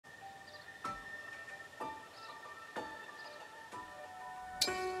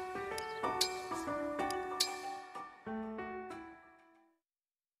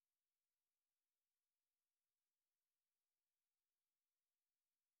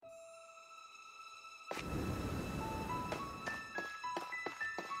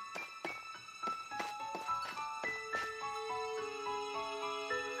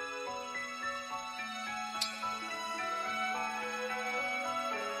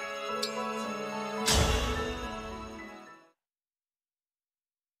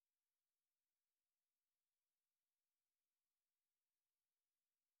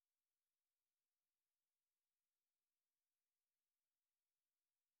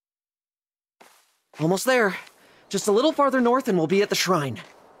Almost there. Just a little farther north and we'll be at the shrine.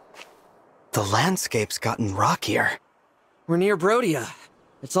 The landscape's gotten rockier. We're near Brodia.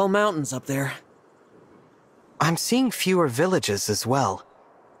 It's all mountains up there. I'm seeing fewer villages as well.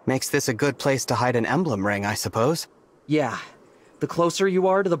 Makes this a good place to hide an emblem ring, I suppose. Yeah. The closer you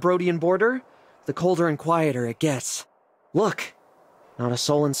are to the Brodian border, the colder and quieter it gets. Look. Not a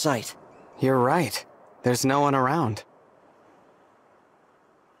soul in sight. You're right. There's no one around.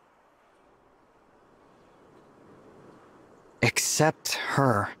 Except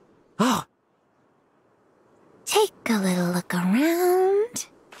her. Oh! Take a little look around.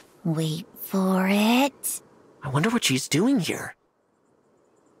 Wait for it. I wonder what she's doing here.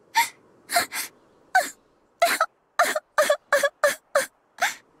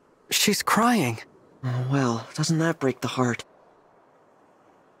 She's crying. Oh, well, doesn't that break the heart?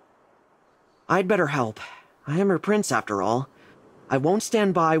 I'd better help. I am her prince, after all. I won't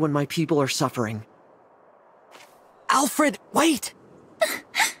stand by when my people are suffering. Alfred, wait!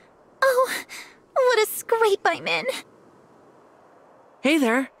 Oh, what a scrape I'm in. Hey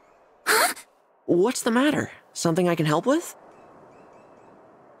there. Huh? What's the matter? Something I can help with?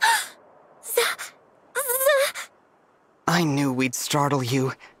 I knew we'd startle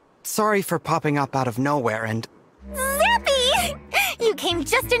you. Sorry for popping up out of nowhere and... Zappy! You came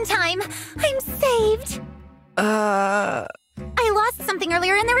just in time. I'm saved. I lost something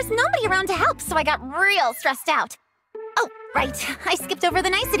earlier and there was nobody around to help, so I got real stressed out. Oh, right. I skipped over the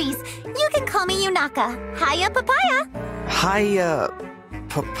niceties. You can call me Yunaka. Hiya, papaya. Hiya...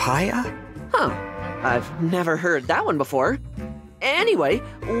 papaya? Huh. I've never heard that one before. Anyway,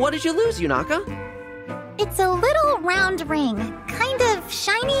 what did you lose, Yunaka? It's a little round ring. Kind of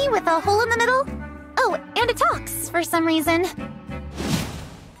shiny with a hole in the middle. Oh, and it talks for some reason.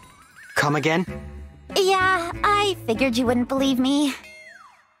 Come again? Yeah, I figured you wouldn't believe me.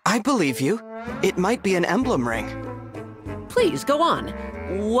 I believe you. It might be an emblem ring. Please, go on.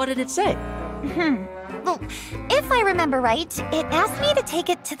 What did it say? Well, if I remember right, it asked me to take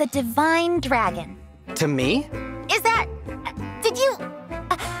it to the Divine Dragon. To me? Is that... did you...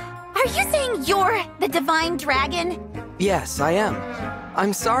 are you saying you're the Divine Dragon? Yes, I am.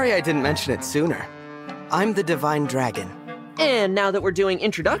 I'm sorry I didn't mention it sooner. I'm the Divine Dragon. And now that we're doing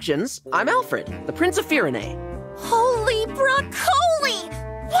introductions, I'm Alfred, the Prince of Faiā. Holy broccoli!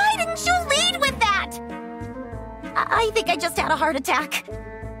 Why didn't you lead with that? I think I just had a heart attack.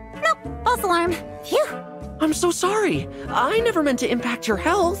 Nope, false alarm. Phew. I'm so sorry. I never meant to impact your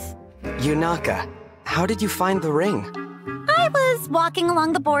health. Yunaka, how did you find the ring? I was walking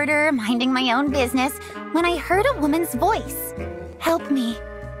along the border, minding my own business, when I heard a woman's voice. Help me.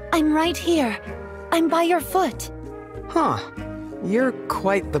 I'm right here. I'm by your foot. Huh. You're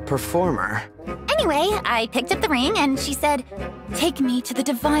quite the performer. Anyway, I picked up the ring and she said, take me to the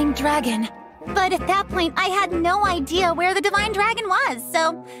Divine Dragon. But at that point, I had no idea where the Divine Dragon was,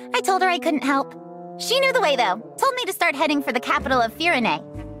 so I told her I couldn't help. She knew the way, though. Told me to start heading for the capital of Faiā.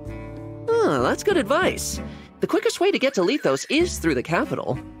 Oh, that's good advice. The quickest way to get to Lithos is through the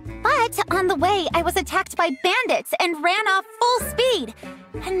capital. But on the way, I was attacked by bandits and ran off full speed.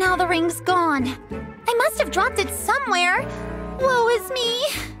 And now the ring's gone. I must have dropped it somewhere. Woe is me.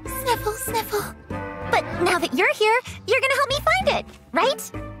 Sniffle, sniffle. But now that you're here, you're gonna help me find it,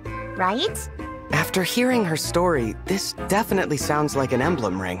 right? Right? After hearing her story, this definitely sounds like an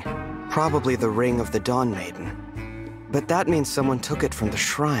emblem ring. Probably the ring of the Dawn Maiden. But that means someone took it from the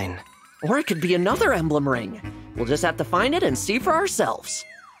shrine. Or it could be another emblem ring. We'll just have to find it and see for ourselves.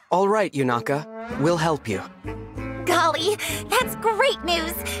 All right, Yunaka. We'll help you. Golly, that's great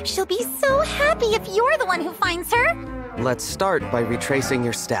news. She'll be so happy if you're the one who finds her. Let's start by retracing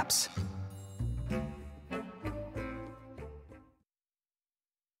your steps.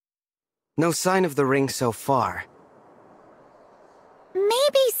 No sign of the ring so far.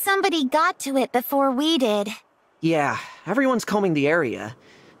 Maybe somebody got to it before we did. Yeah, everyone's combing the area.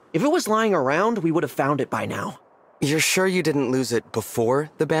 If it was lying around, we would have found it by now. You're sure you didn't lose it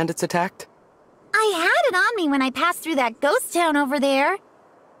before the bandits attacked? I had it on me when I passed through that ghost town over there.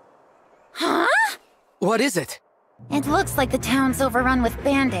 Huh? What is it? It looks like the town's overrun with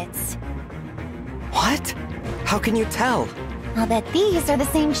bandits. What? How can you tell? I'll bet these are the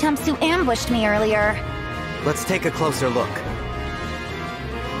same chumps who ambushed me earlier. Let's take a closer look.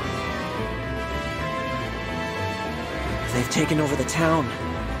 They've taken over the town.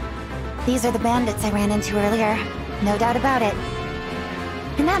 These are the bandits I ran into earlier. No doubt about it.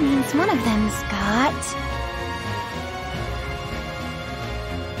 And that means one of them's got...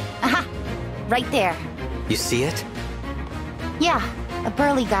 Aha! Right there. You see it? Yeah, a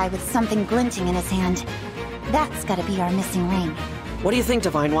burly guy with something glinting in his hand. That's gotta be our missing ring. What do you think,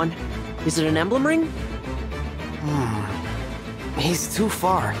 Divine One? Is it an emblem ring? He's too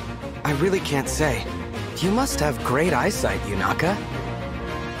far. I really can't say. You must have great eyesight, Yunaka.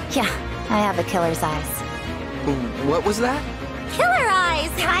 Yeah, I have a killer's eyes. What was that? Killer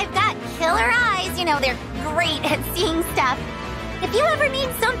eyes! I've got killer eyes! You know, they're great at seeing stuff. If you ever need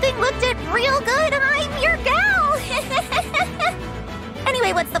something looked at real good, I'm your gal!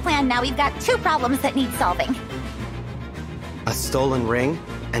 Anyway, what's the plan now? We've got 2 problems that need solving. A stolen ring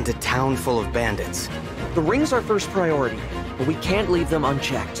and a town full of bandits. The ring's our first priority, but we can't leave them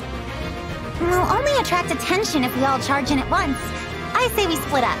unchecked. We'll only attract attention if we all charge in at once. I say we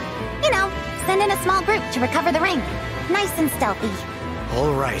split up. You know, send in a small group to recover the ring. Nice and stealthy.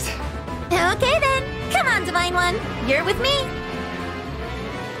 All right. Okay then. Come on, Divine One. You're with me.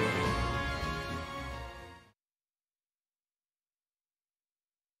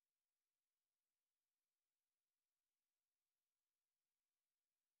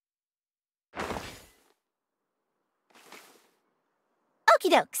 Okie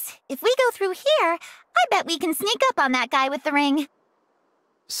dokes. If we go through here, I bet we can sneak up on that guy with the ring.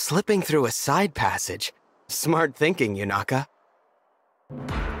 Slipping through a side passage. Smart thinking, Yunaka.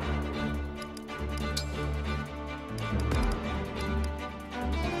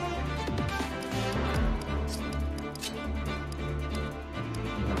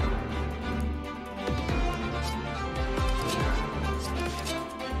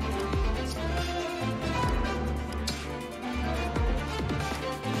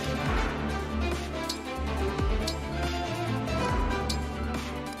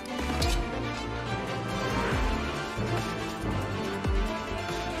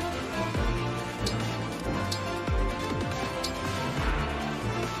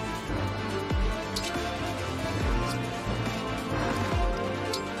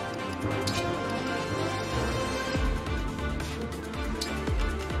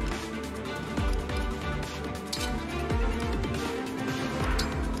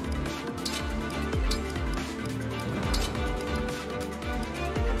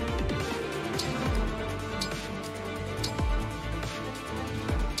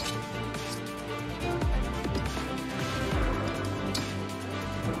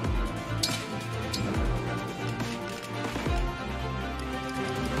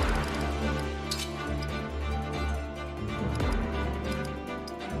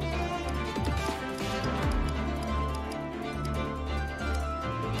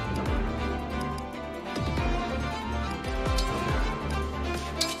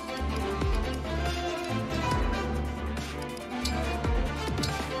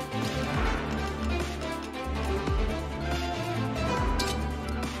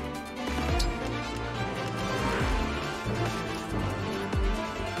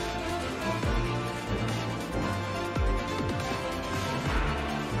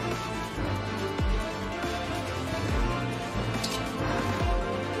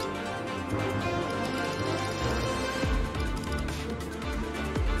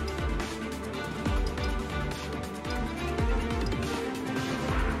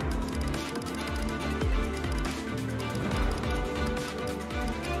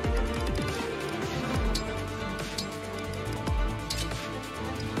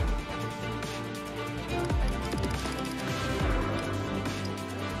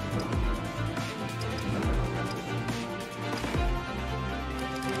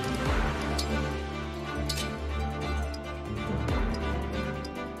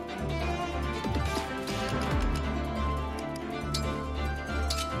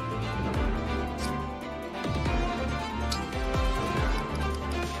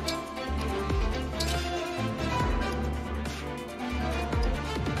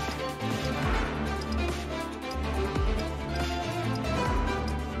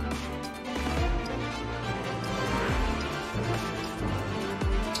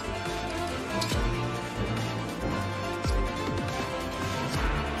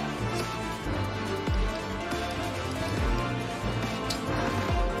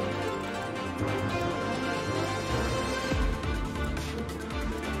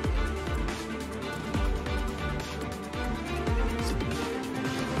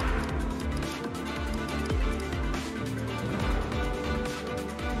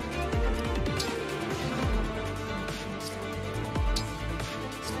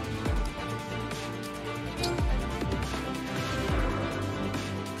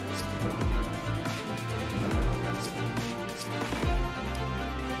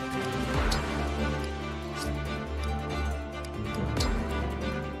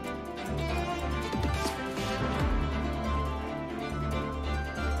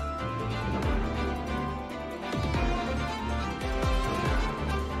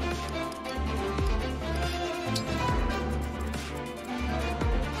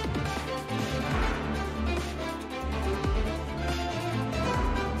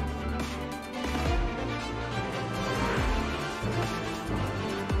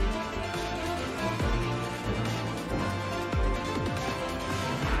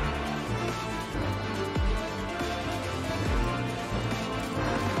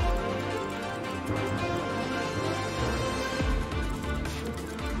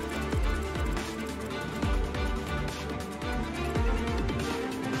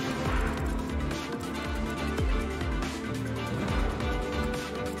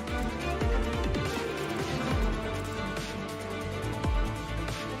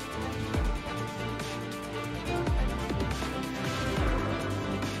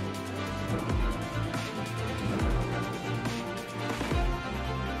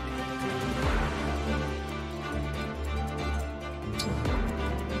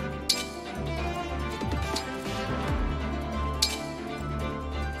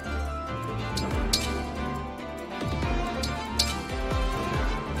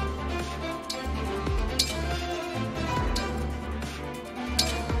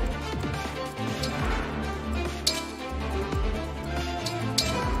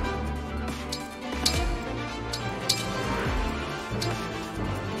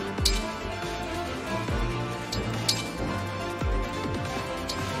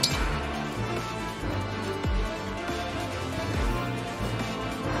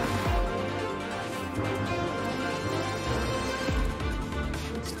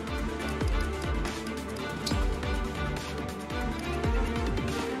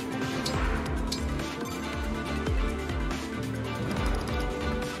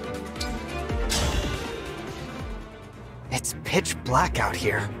 pitch black out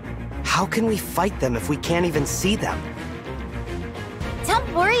here. How can we fight them if we can't even see them?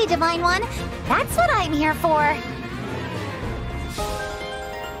 Don't worry, Divine One. That's what I'm here for.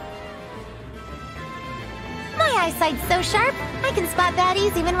 My eyesight's so sharp, I can spot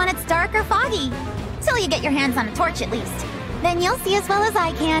baddies even when it's dark or foggy. Till you get your hands on a torch at least. Then you'll see as well as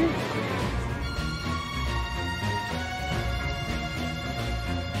I can.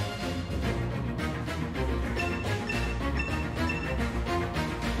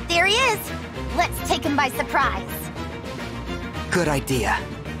 There he is! Let's take him by surprise. Good idea.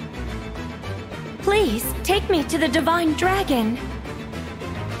 Please, take me to the Divine Dragon.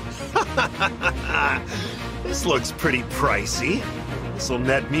 This looks pretty pricey. This'll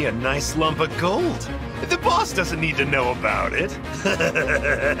net me a nice lump of gold. The boss doesn't need to know about it.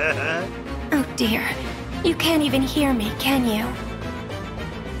 Oh dear. You can't even hear me, can you?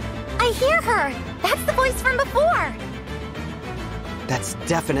 I hear her! That's the voice from before! That's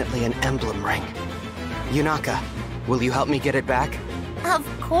definitely an emblem ring. Yunaka, will you help me get it back? Of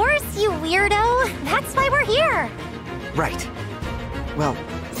course, you weirdo! That's why we're here! Right. Well,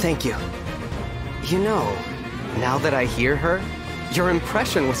 thank you. You know, now that I hear her, your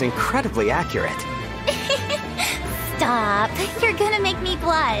impression was incredibly accurate. Stop. You're gonna make me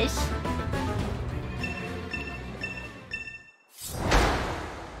blush.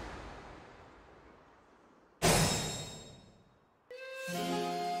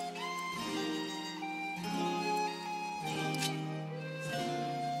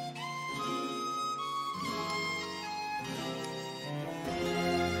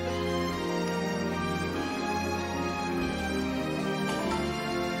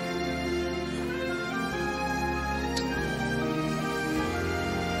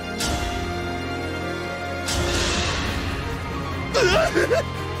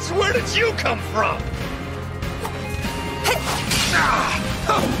 So where did you come from?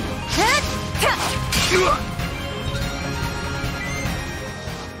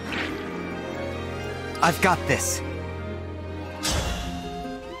 I've got this.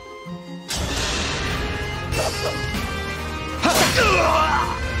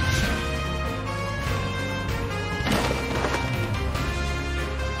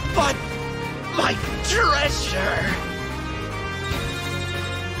 But my treasure!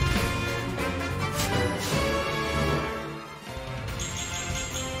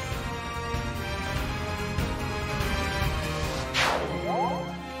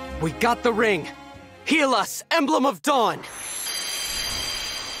 We got the ring! Heal us, Emblem of Dawn!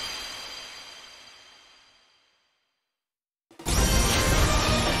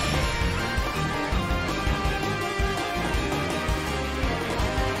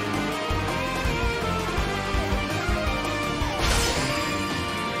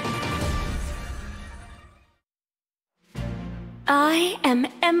 I am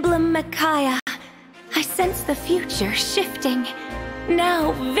Emblem Micaiah. I sense the future shifting.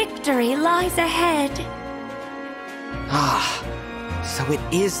 Now victory lies ahead. Ah, so it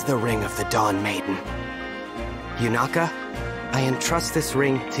is the ring of the Dawn Maiden. Yunaka, I entrust this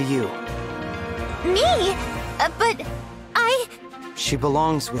ring to you. Me? But I... She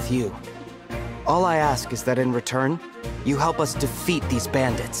belongs with you. All I ask is that in return, you help us defeat these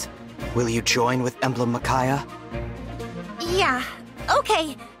bandits. Will you join with Emblem Micaiah? Yeah,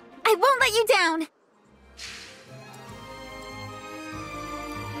 okay. I won't let you down.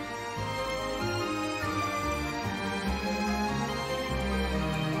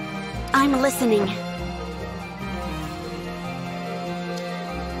 I'm listening.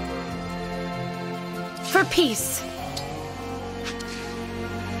 For peace.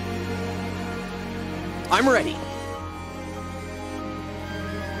 I'm ready.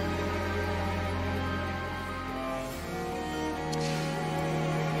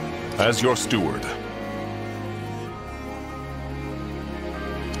 As your steward.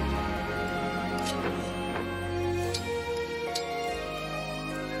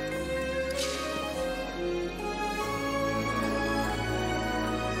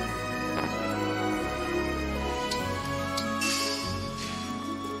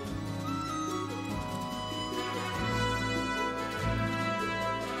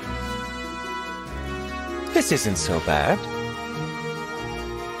 This isn't so bad.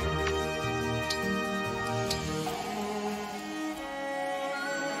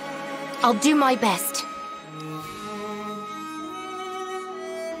 I'll do my best.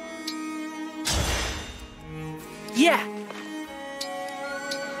 Yeah!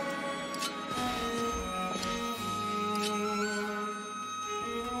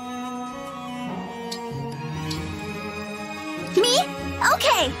 Me?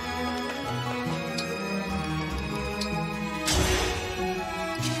 Okay.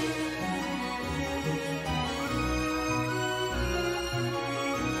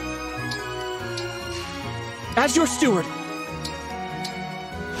 As your steward.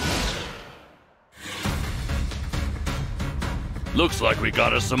 Looks like we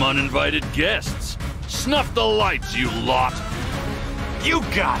got us some uninvited guests. Snuff the lights, you lot! You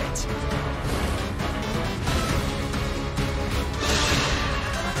got it!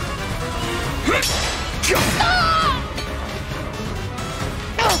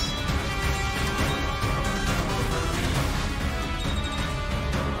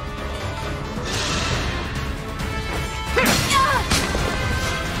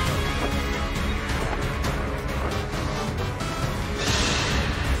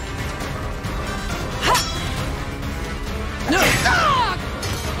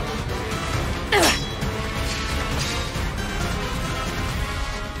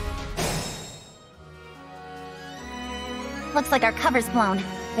 Looks like our cover's blown.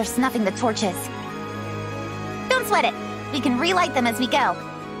 They're snuffing the torches. Don't sweat it. We can relight them as we go.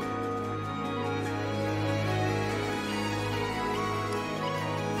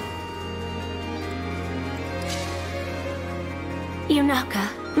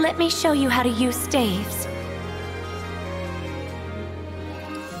 Yunaka, let me show you how to use staves.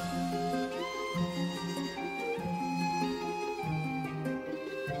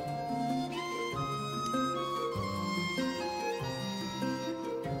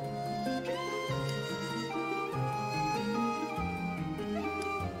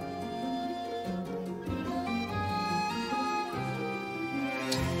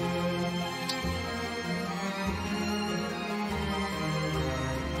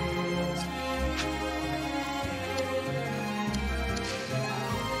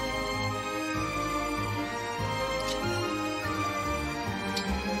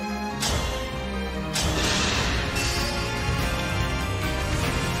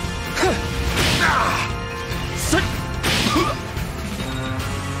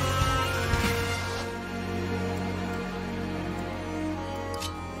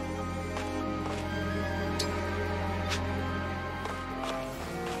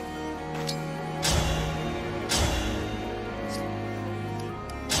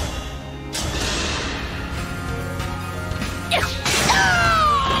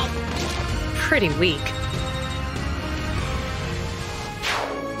 Pretty weak.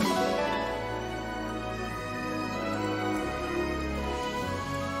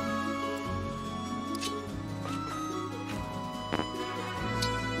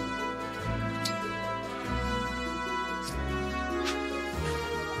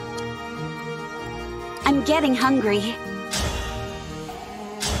 I'm getting hungry.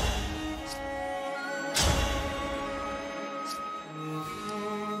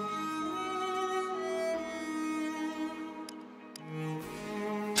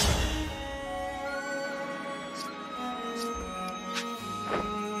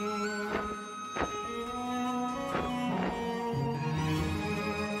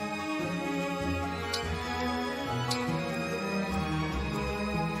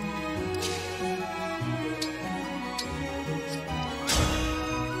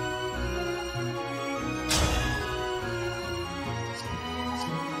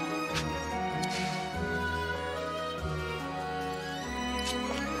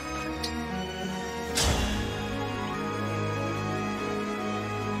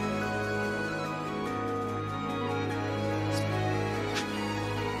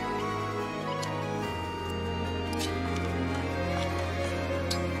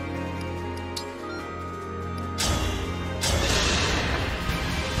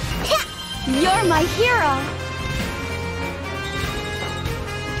 You're my hero!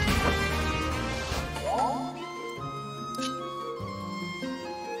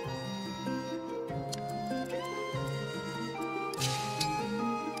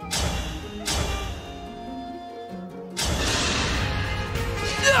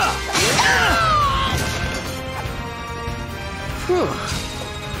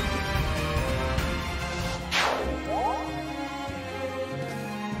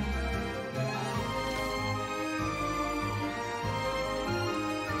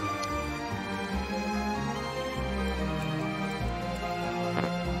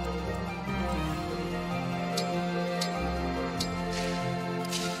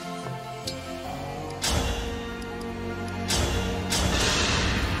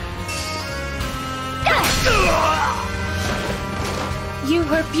 You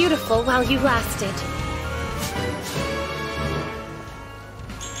were beautiful while you lasted.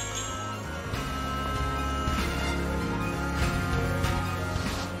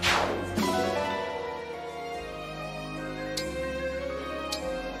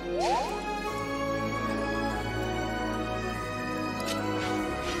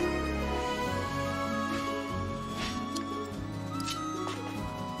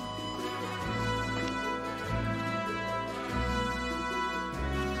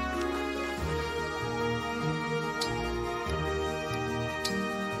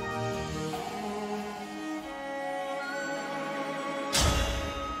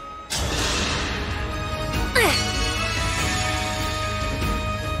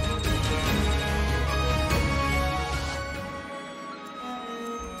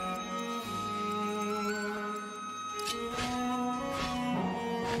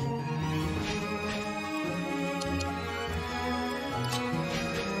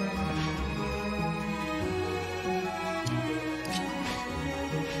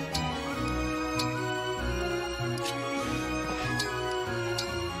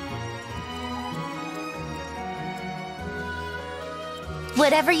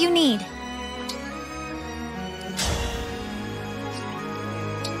 Whatever you need.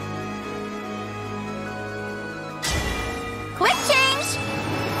 Quick change!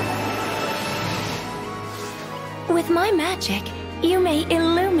 With my magic, you may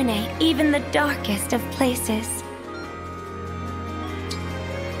illuminate even the darkest of places.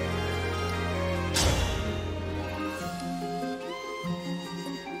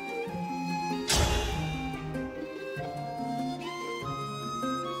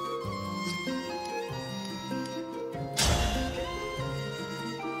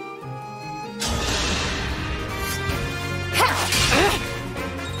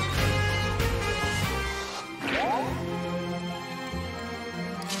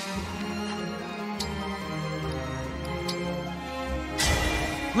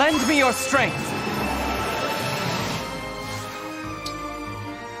 Lend me your strength!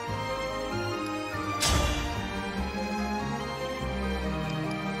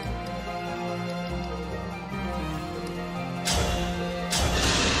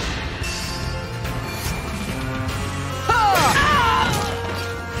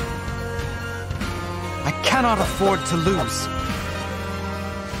 I cannot afford to lose.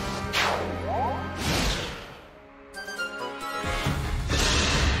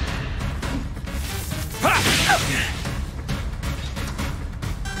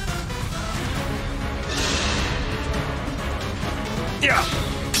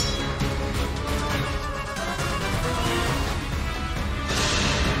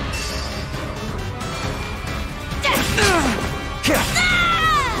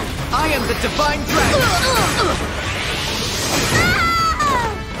 I am the Divine Dragon!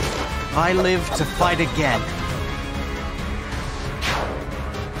 I live to fight again.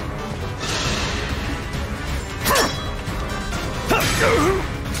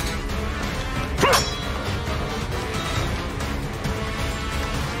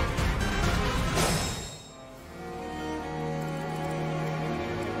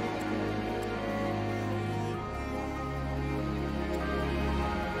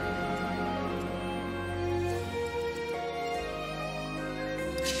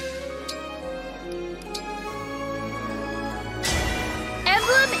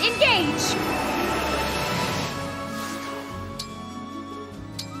 Emblem Engage!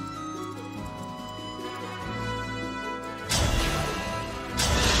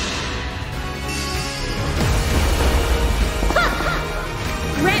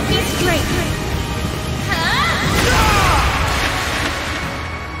 Grant me strength!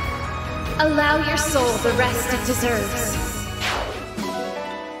 Allow your soul the rest it deserves.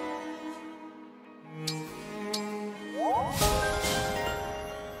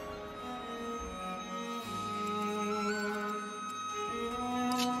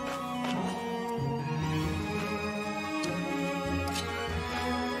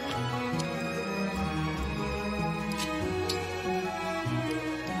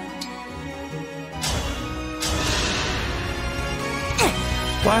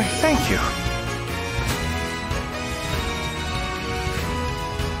 Why, thank you.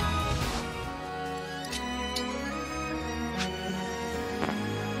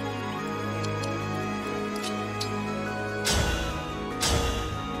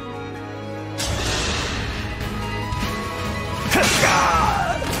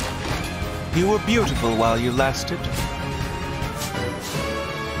 You were beautiful while you lasted.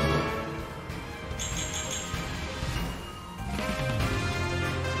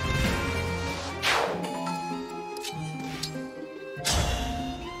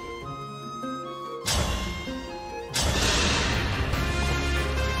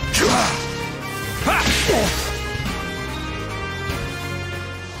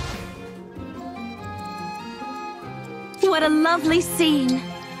 What a lovely scene!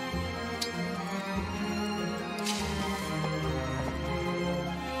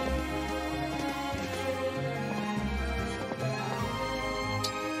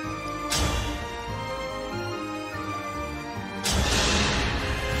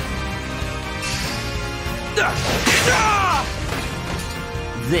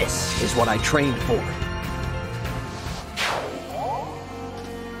 This is what I trained for.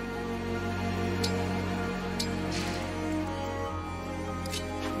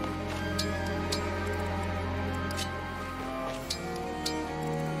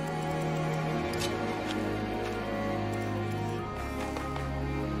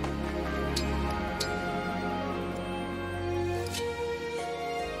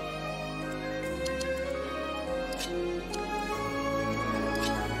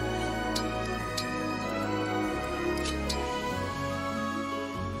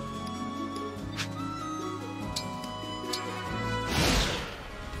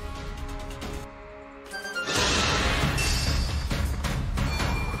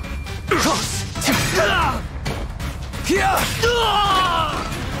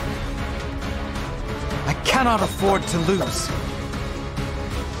 I cannot afford to lose.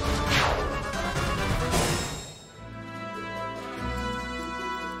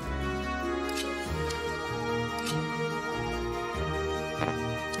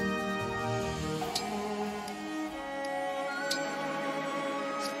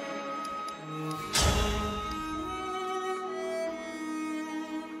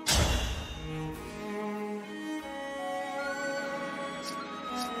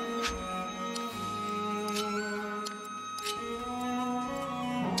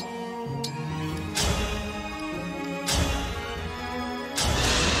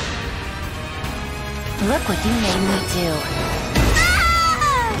 Look what you made me do.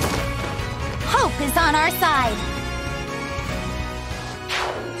 Ah! Hope is on our side.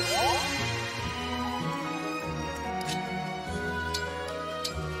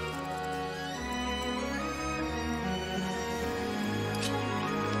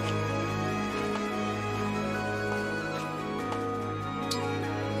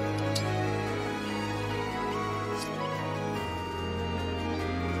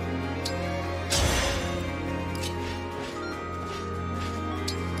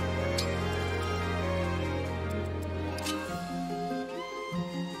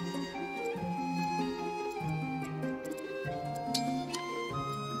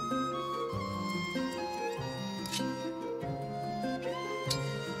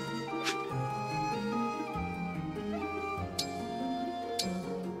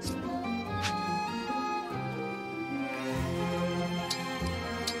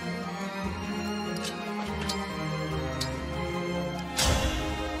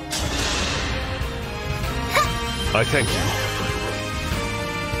 I thank you.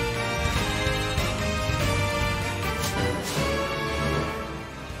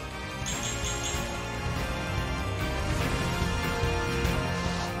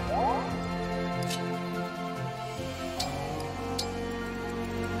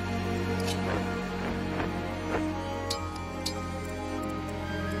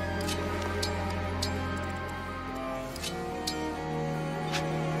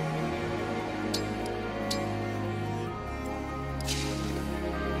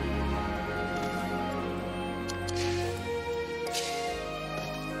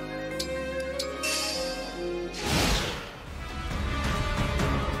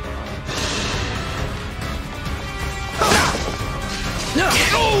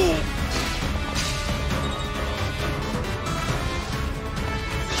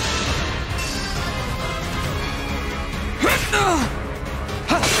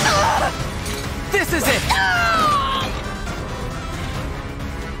 This is it!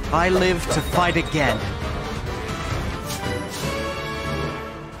 I live to fight again.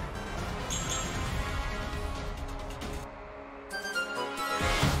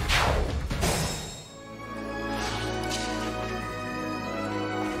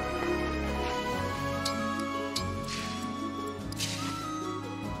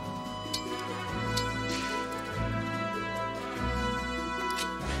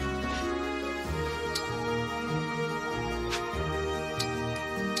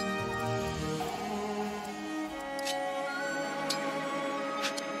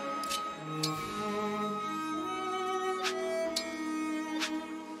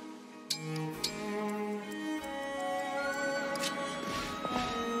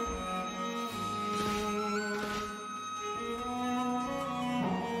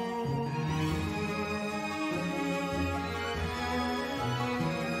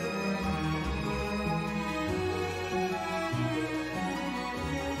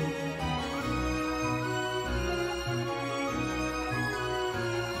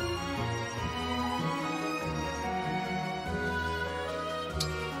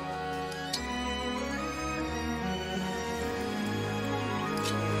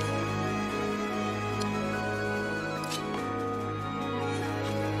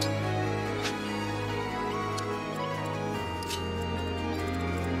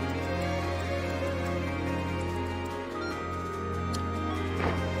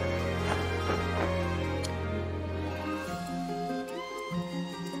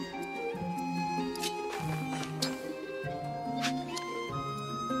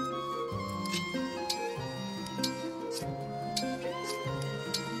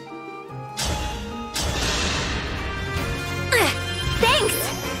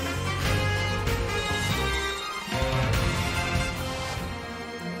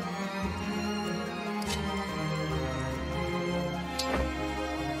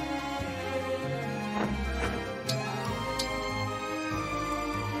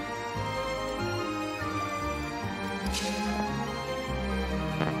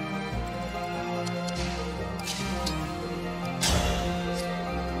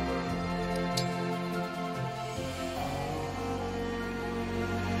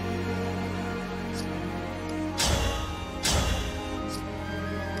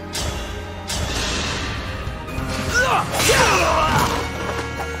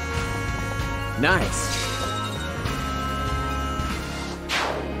 Nice.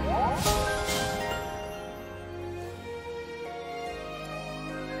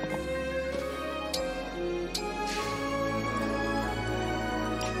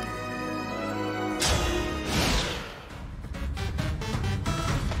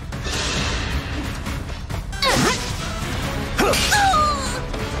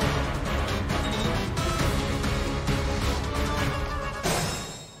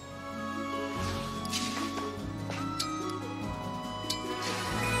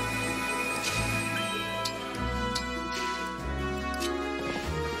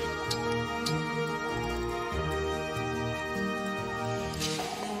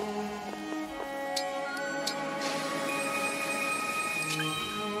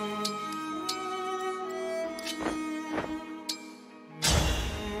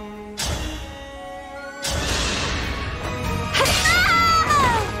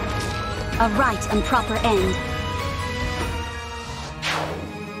 A right and proper end.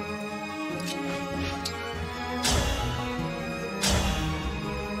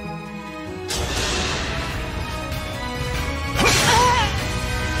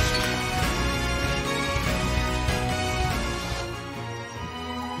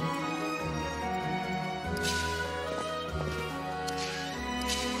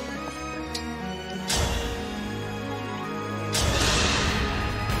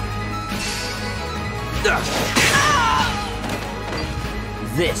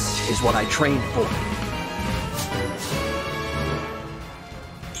 This is what I trained for.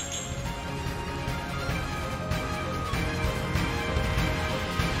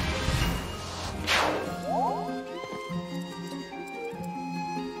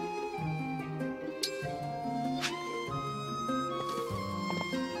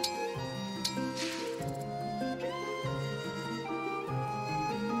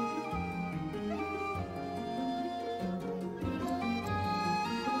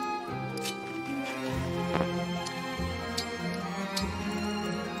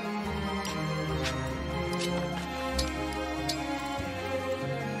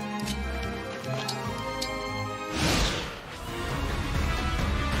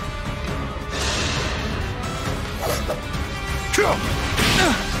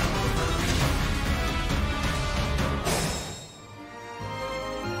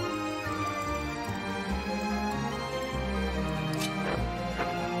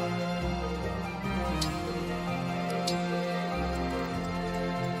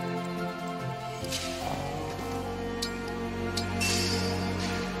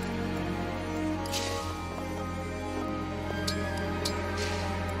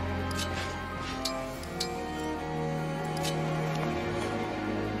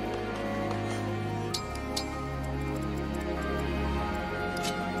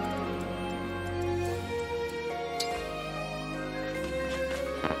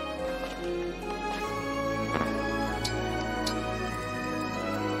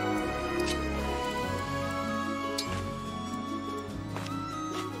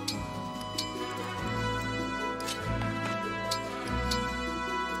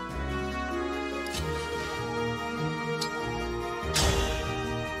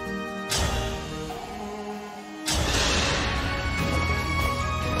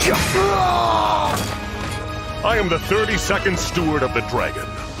 I am the 32nd Steward of the Dragon.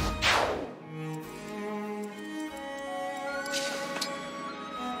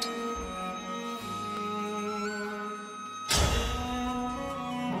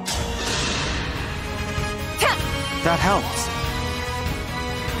 That helps.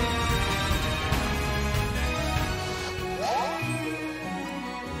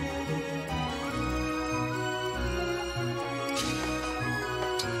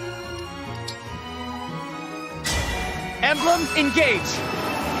 Emblem Engage!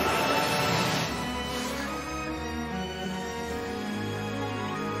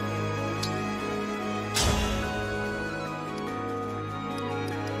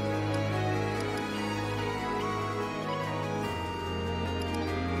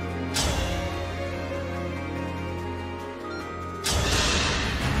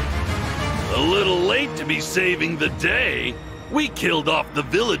 A little late to be saving the day. We killed off the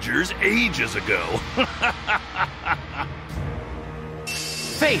villagers ages ago.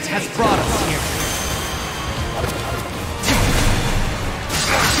 Fate has brought us here.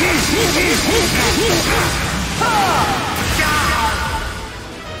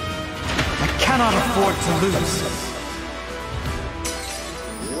 I cannot afford to lose.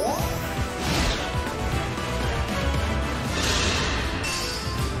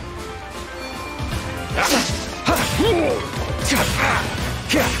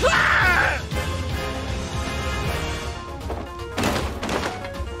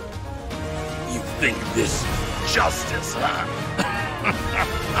 think this justice, huh?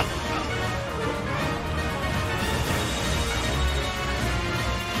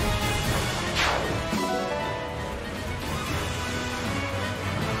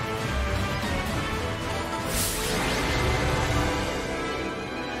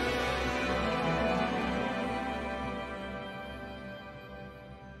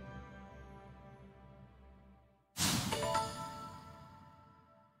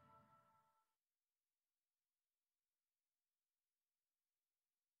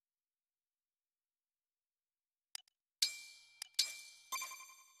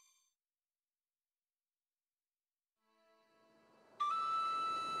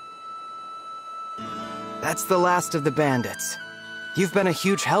 That's the last of the bandits. You've been a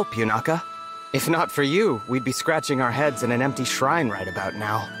huge help, Yunaka. If not for you, we'd be scratching our heads in an empty shrine right about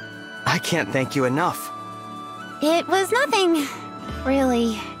now. I can't thank you enough. It was nothing,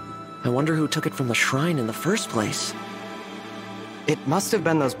 really. I wonder who took it from the shrine in the first place. It must have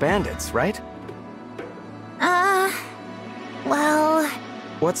been those bandits, right? Well...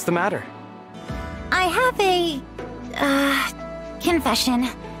 What's the matter? I have a... confession.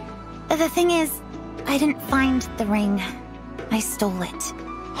 The thing is, I didn't find the ring. I stole it.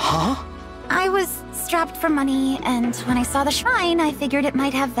 Huh? I was strapped for money, and when I saw the shrine, I figured it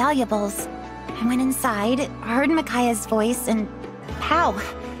might have valuables. I went inside, heard Micaiah's voice, and pow!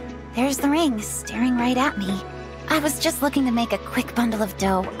 There's the ring, staring right at me. I was just looking to make a quick bundle of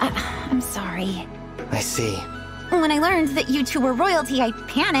dough. I'm sorry. I see. When I learned that you two were royalty, I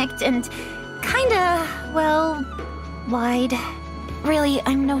panicked and kinda, well, lied. Really,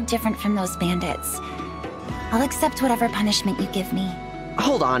 I'm no different from those bandits. I'll accept whatever punishment you give me.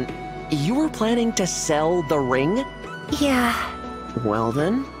 Hold on. You were planning to sell the ring? Yeah. Well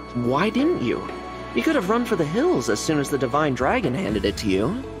then, why didn't you? You could have run for the hills as soon as the Divine Dragon handed it to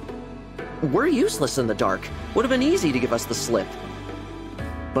you. We're useless in the dark. Would have been easy to give us the slip.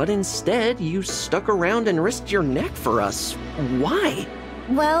 But instead, you stuck around and risked your neck for us. Why?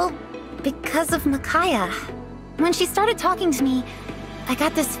 Well, because of Micaiah. When she started talking to me, I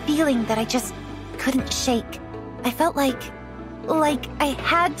got this feeling that I just couldn't shake. I felt like I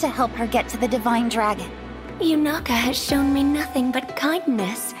had to help her get to the Divine Dragon. Yunaka has shown me nothing but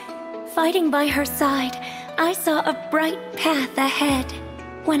kindness. Fighting by her side, I saw a bright path ahead.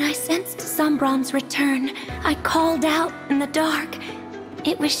 When I sensed Sombron's return, I called out in the dark.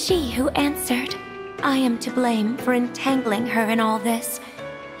 It was she who answered. I am to blame for entangling her in all this.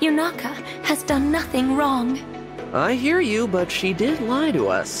 Yunaka has done nothing wrong. I hear you, but she did lie to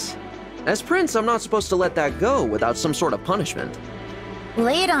us. As Prince, I'm not supposed to let that go without some sort of punishment.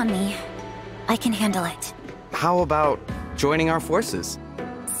 Lay it on me. I can handle it. How about joining our forces?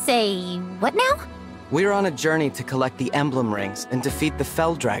 Say what now? We're on a journey to collect the emblem rings and defeat the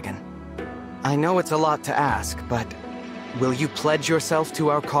Fell Dragon. I know it's a lot to ask, but will you pledge yourself to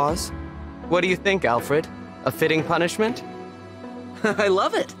our cause? What do you think, Alfred? A fitting punishment? I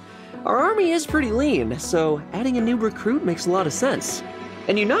love it! Our army is pretty lean, so adding a new recruit makes a lot of sense.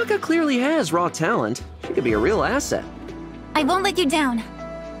 And Yunaka clearly has raw talent. She could be a real asset. I won't let you down.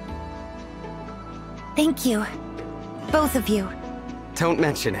 Thank you. Both of you. Don't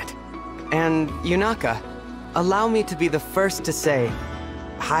mention it. And, Yunaka, allow me to be the first to say,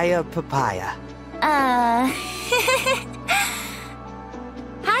 Hiya Papaya.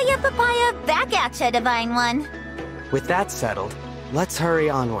 Hiya Papaya, back at ya, Divine One. With that settled, let's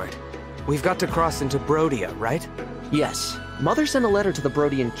hurry onward. We've got to cross into Brodia, right? Yes. Mother sent a letter to the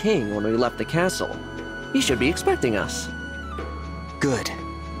Brodian king when we left the castle. He should be expecting us. Good.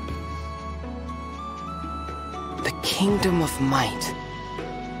 The Kingdom of Might.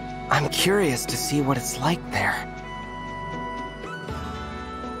 I'm curious to see what it's like there.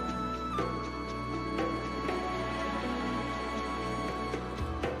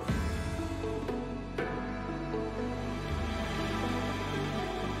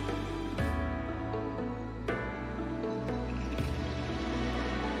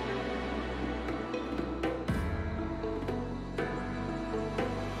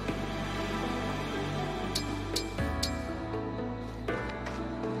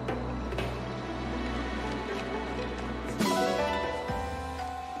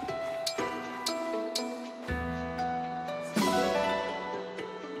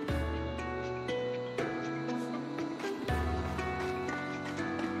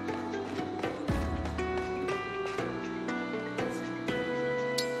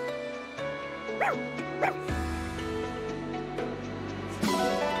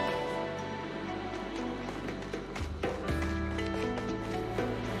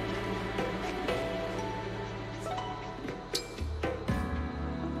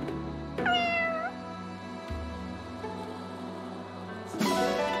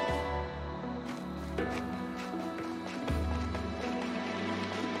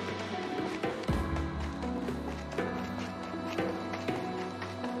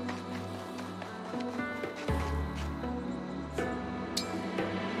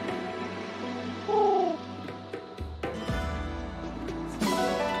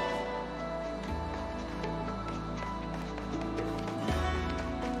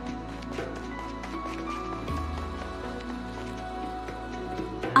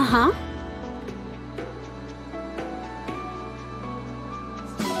 Uh-huh.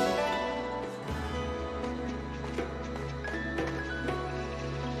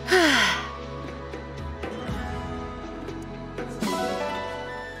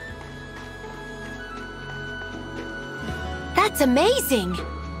 That's amazing!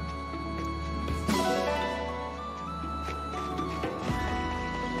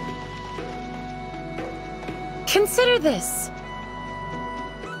 Consider this.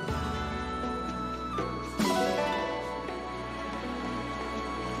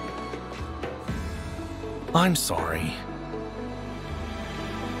 I'm sorry.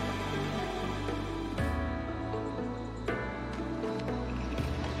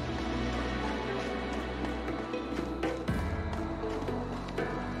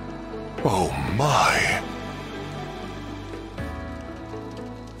 Oh my.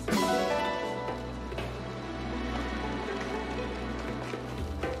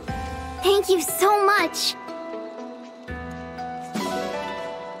 Thank you so much.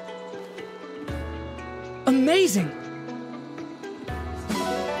 Amazing!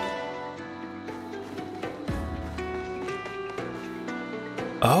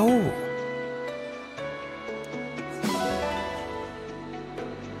 Oh.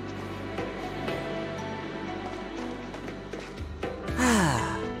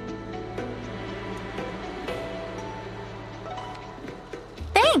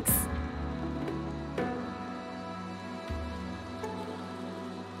 Thanks.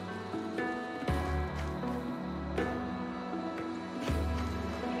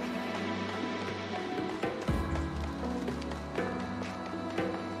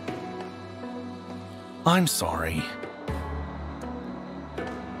 I'm sorry.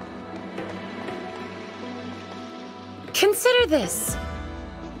 Consider this.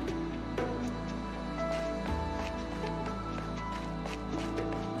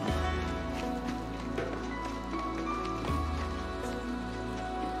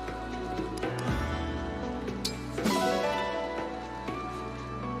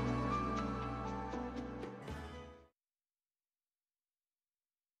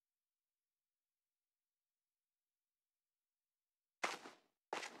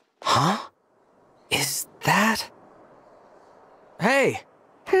 Huh? Is that... Hey!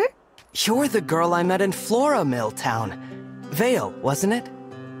 You're the girl I met in Flora Mill Town. Vale, wasn't it?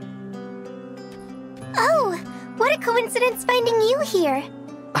 Oh, what a coincidence finding you here.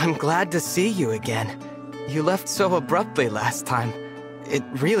 I'm glad to see you again. You left so abruptly last time. It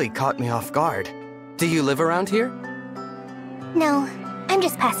really caught me off guard. Do you live around here? No, I'm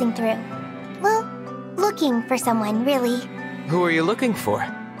just passing through. Well, looking for someone, really. Who are you looking for?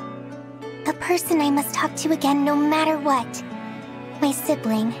 A person I must talk to again no matter what. My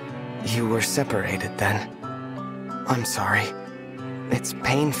sibling. You were separated then. I'm sorry. It's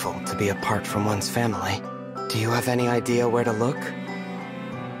painful to be apart from one's family. Do you have any idea where to look?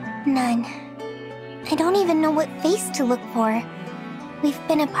 None. I don't even know what face to look for. We've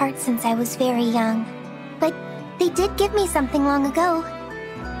been apart since I was very young. But they did give me something long ago.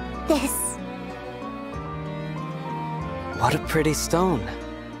 This. What a pretty stone.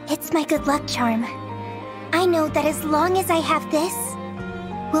 It's my good luck charm. I know that as long as I have this,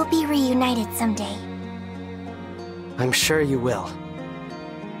 we'll be reunited someday. I'm sure you will.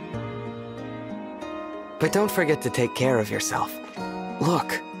 But don't forget to take care of yourself.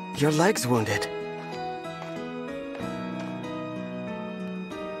 Look, your leg's wounded.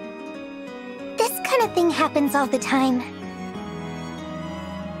 This kind of thing happens all the time.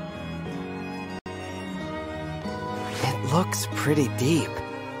 It looks pretty deep.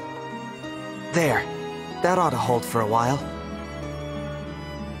 There. That ought to hold for a while.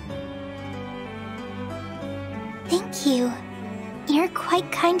 Thank you. You're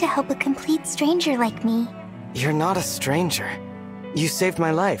quite kind to help a complete stranger like me. You're not a stranger. You saved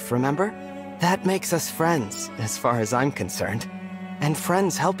my life, remember? That makes us friends, as far as I'm concerned. And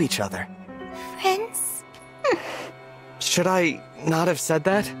friends help each other. Friends? Should I not have said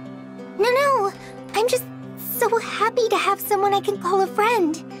that? No. I'm just so happy to have someone I can call a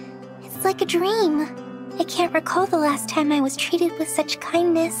friend. It's like a dream. I can't recall the last time I was treated with such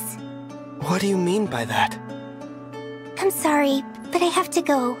kindness. What do you mean by that? I'm sorry, but I have to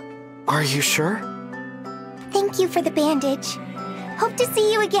go. Are you sure? Thank you for the bandage. Hope to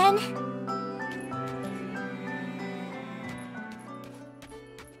see you again.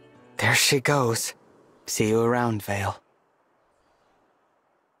 There she goes. See you around, Vale.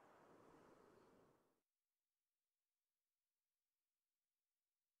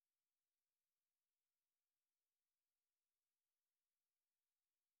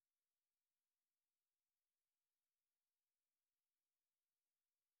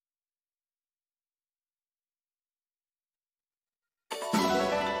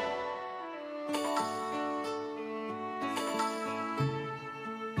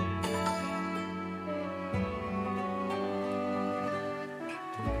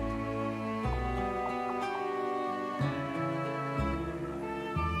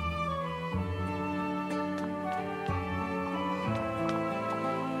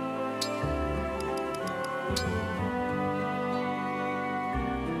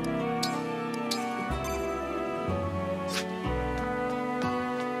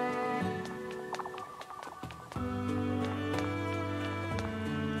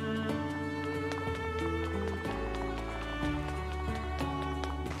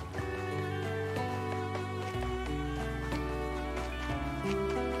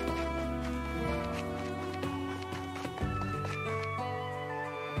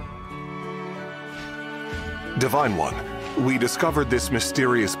 Divine One, we discovered this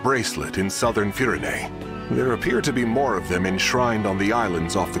mysterious bracelet in southern Firene. There appear to be more of them enshrined on the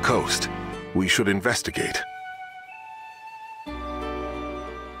islands off the coast. We should investigate.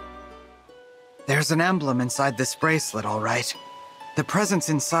 There's an emblem inside this bracelet, all right. The presence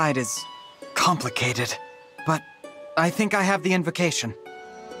inside is complicated, but I think I have the invocation.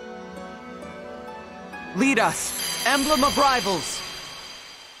 Lead us, Emblem of Rivals!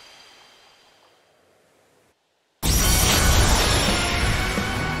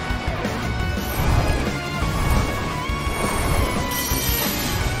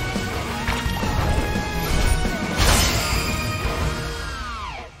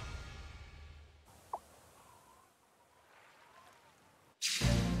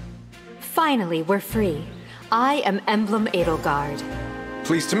 Finally, we're free. I am Emblem Edelgard.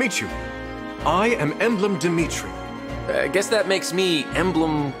 Pleased to meet you. I am Emblem Dimitri. I guess that makes me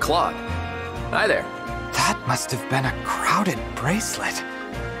Emblem Claude. Hi there. That must have been a crowded bracelet.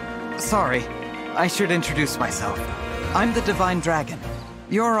 Sorry, I should introduce myself. I'm the Divine Dragon.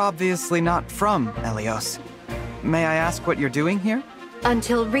 You're obviously not from Helios. May I ask what you're doing here?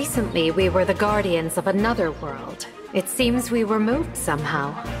 Until recently, we were the guardians of another world. It seems we were moved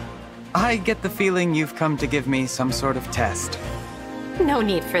somehow. I get the feeling you've come to give me some sort of test. No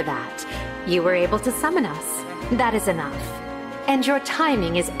need for that. You were able to summon us. That is enough. And your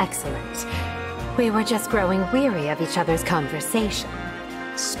timing is excellent. We were just growing weary of each other's conversation.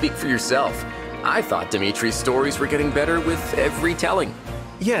 Speak for yourself. I thought Dimitri's stories were getting better with every telling.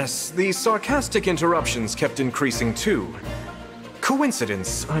 Yes, the sarcastic interruptions kept increasing too.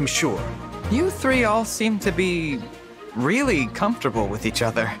 Coincidence, I'm sure. You three all seem to be really comfortable with each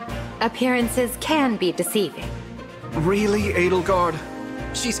other. Appearances can be deceiving. Really, Edelgard?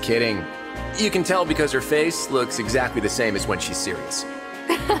 She's kidding. You can tell because her face looks exactly the same as when she's serious.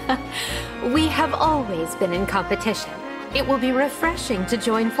 We have always been in competition. It will be refreshing to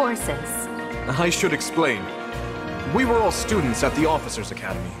join forces. I should explain. We were all students at the Officers'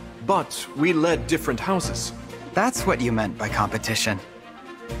 Academy, but we led different houses. That's what you meant by competition.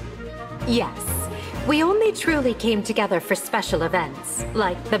 Yes. We only truly came together for special events,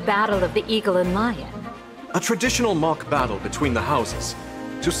 like the Battle of the Eagle and Lion. A traditional mock battle between the houses,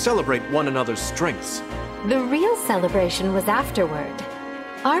 to celebrate one another's strengths. The real celebration was afterward.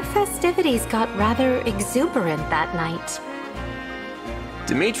 Our festivities got rather exuberant that night.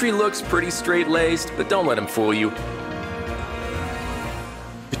 Dimitri looks pretty straight-laced, but don't let him fool you.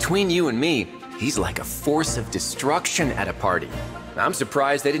 Between you and me, he's like a force of destruction at a party. I'm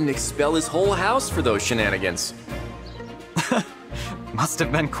surprised they didn't expel his whole house for those shenanigans. Must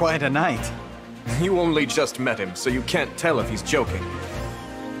have been quite a night. You only just met him, so you can't tell if he's joking.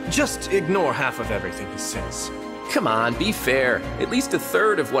 Just ignore half of everything he says. Come on, be fair. At least a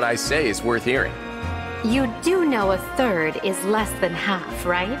third of what I say is worth hearing. You do know a third is less than half,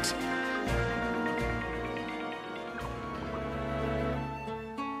 right?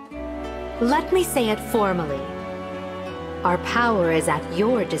 Let me say it formally. Our power is at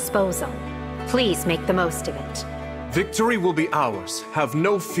your disposal. Please make the most of it. Victory will be ours. Have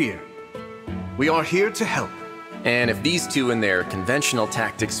no fear. We are here to help. And if these two and their conventional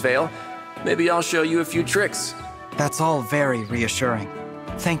tactics fail, maybe I'll show you a few tricks. That's all very reassuring.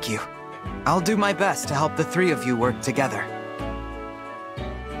 Thank you. I'll do my best to help the three of you work together.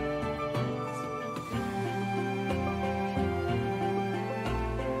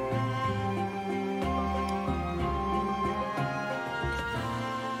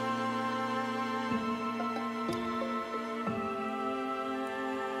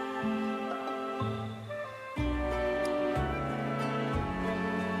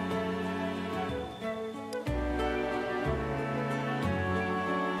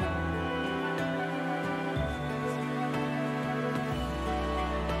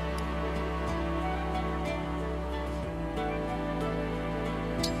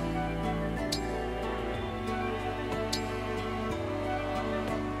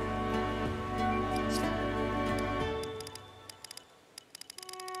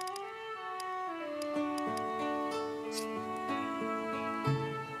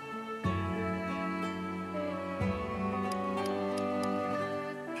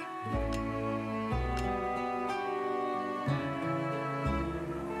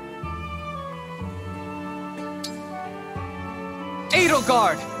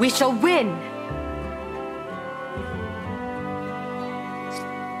 Edelgard! We shall win!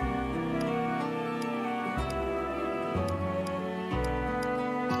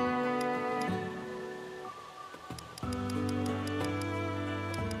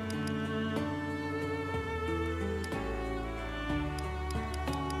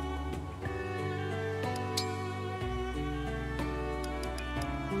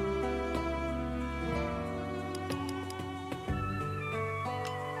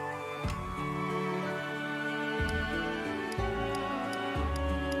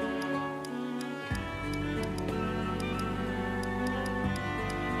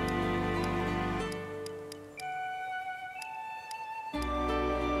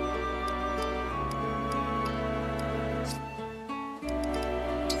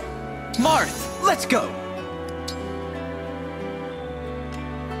 Marth, let's go!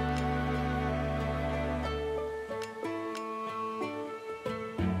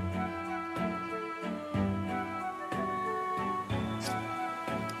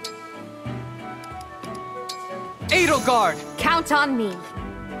 Edelgard! Count on me.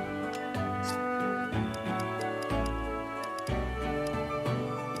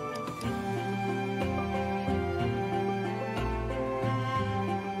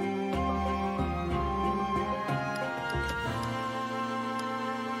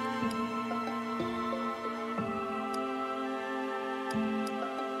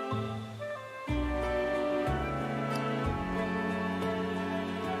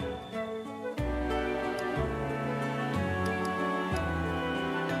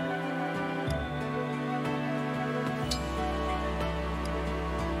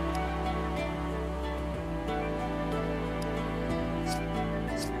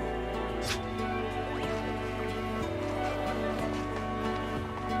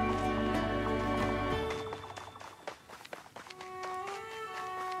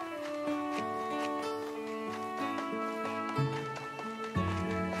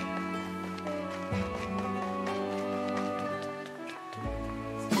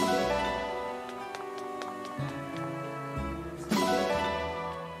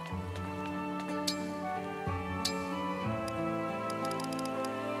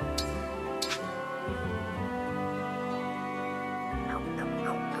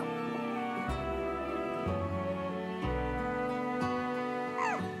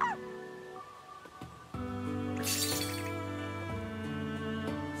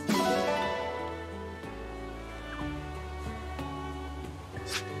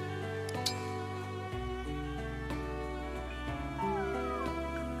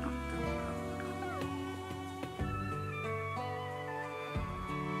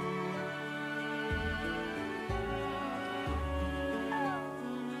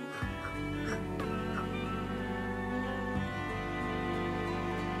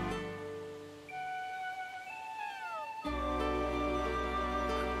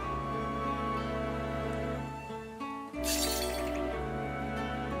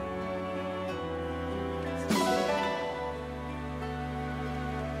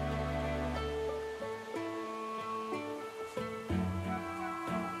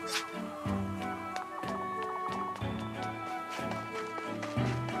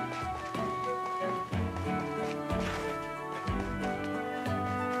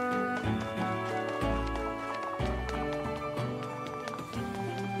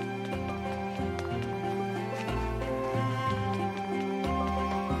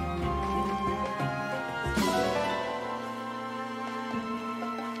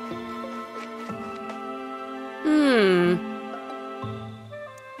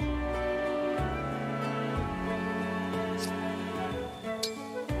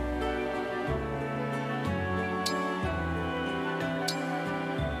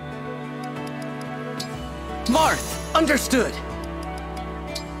 Marth, understood.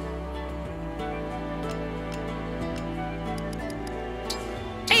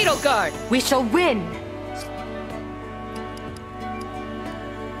 Edelgard! We shall win!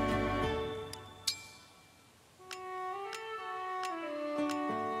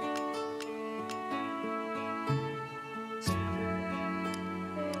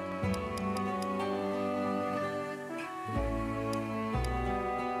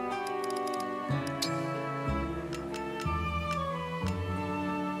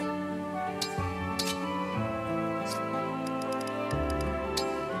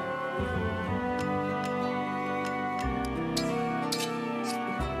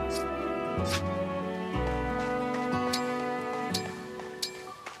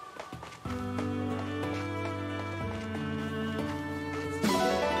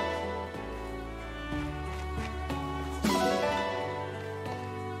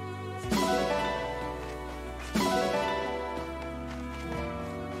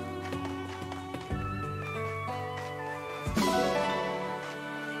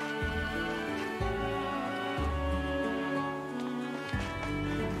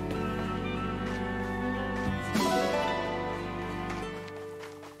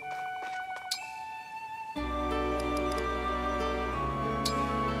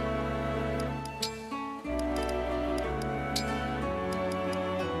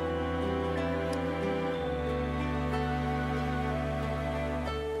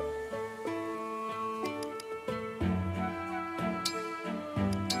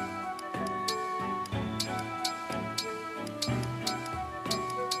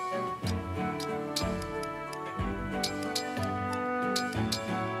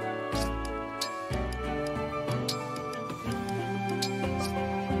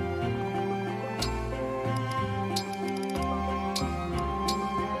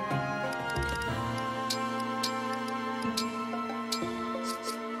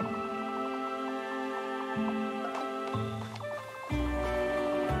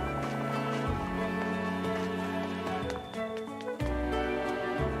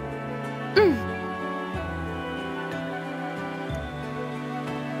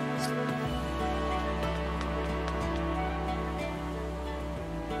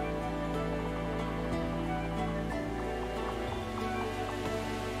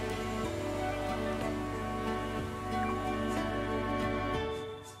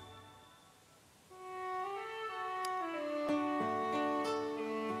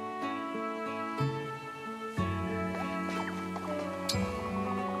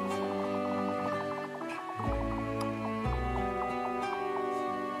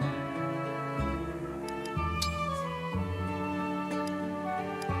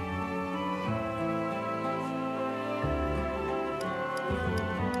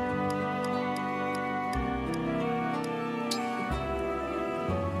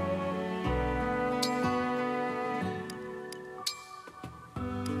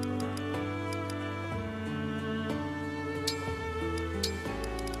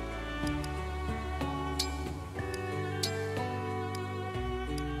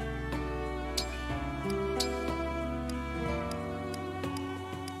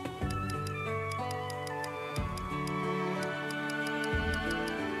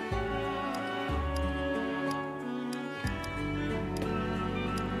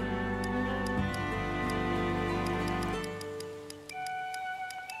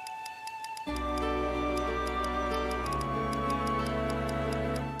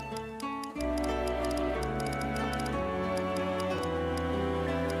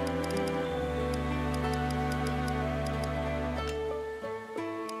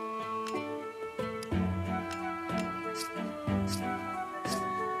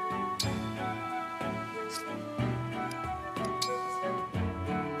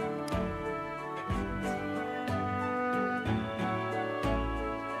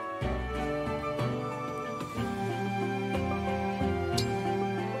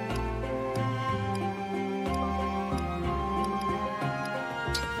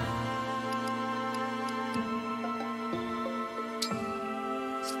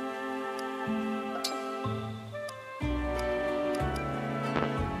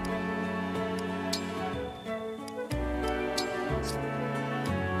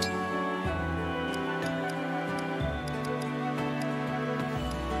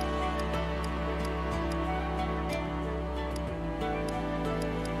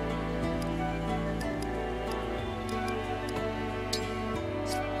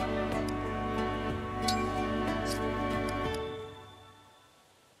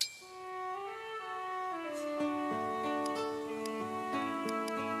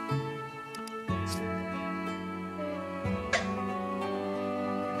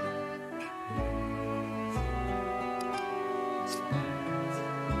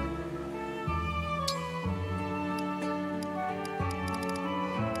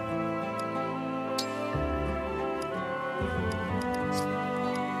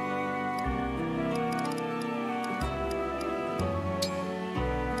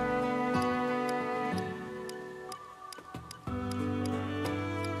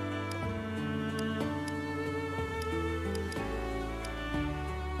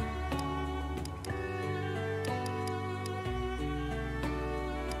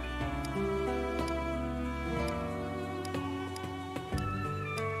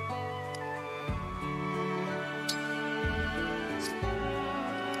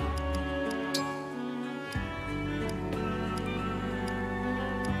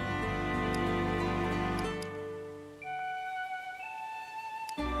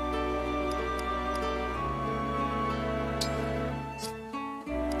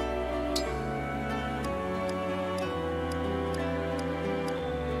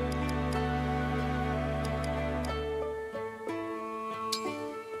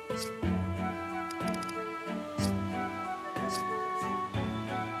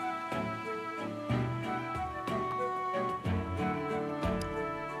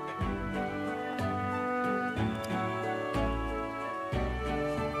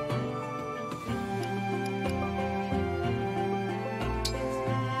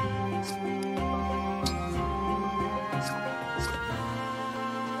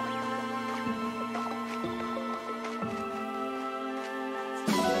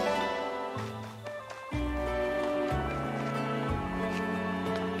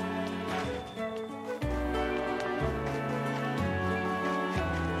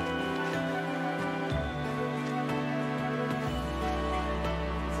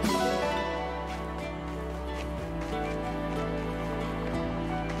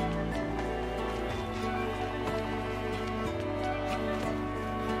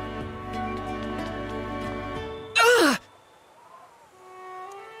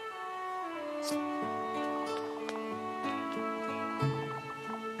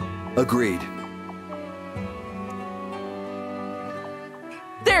 Agreed.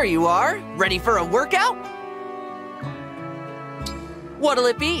 There you are, ready for a workout? What'll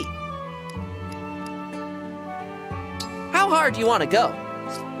it be? How hard do you want to go?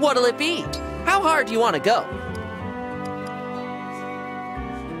 What'll it be? How hard do you want to go?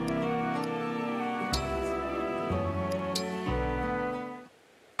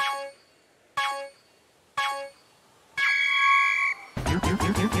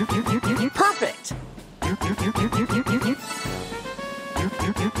 Perfect!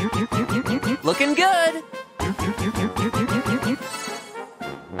 Looking good!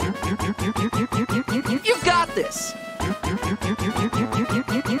 You've got this!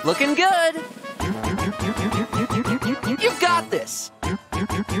 Looking good! You've got this!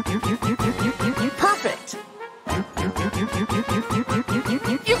 Perfect!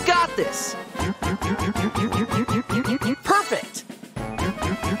 You've got this! Perfect!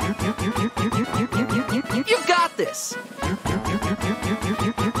 You've got this!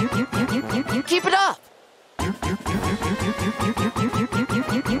 Keep it up!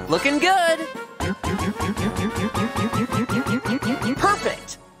 Looking good!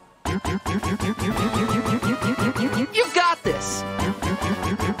 Perfect! You've got this!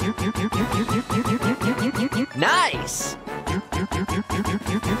 Nice!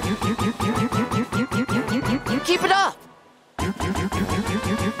 Keep it up!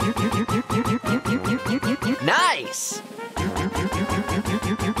 Nice!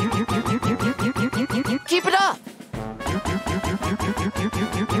 Keep it up!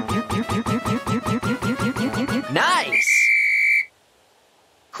 Nice!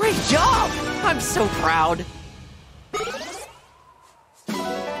 Great job! I'm so proud!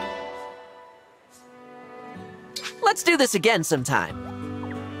 Let's do this again sometime.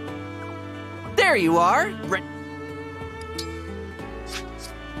 There you are!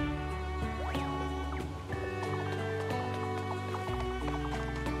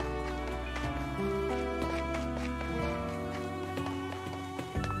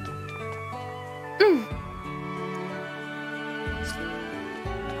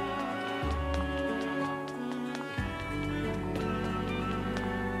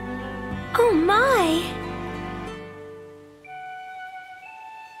 Oh my!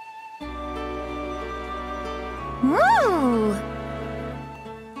 Woo!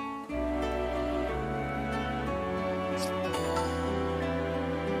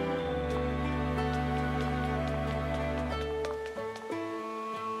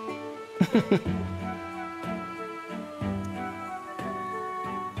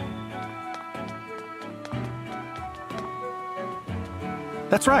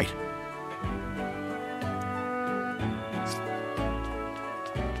 That's right.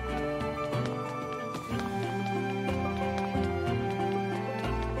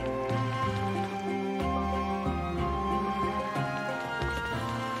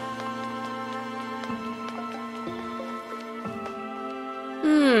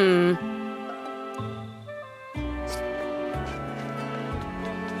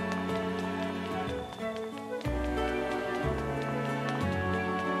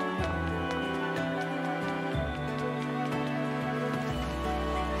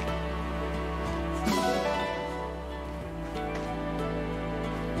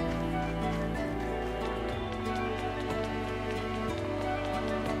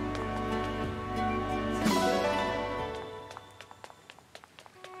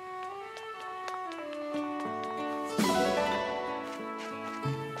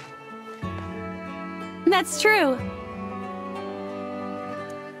 That's true.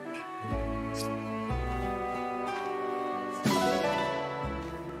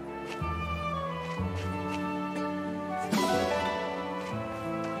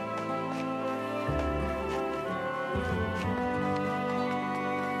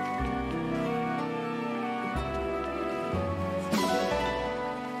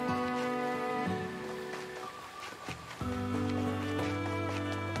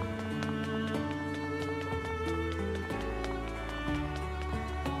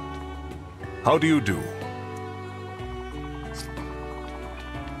 How do you do?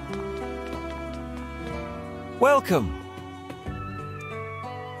 Welcome.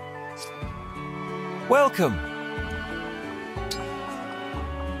 Welcome.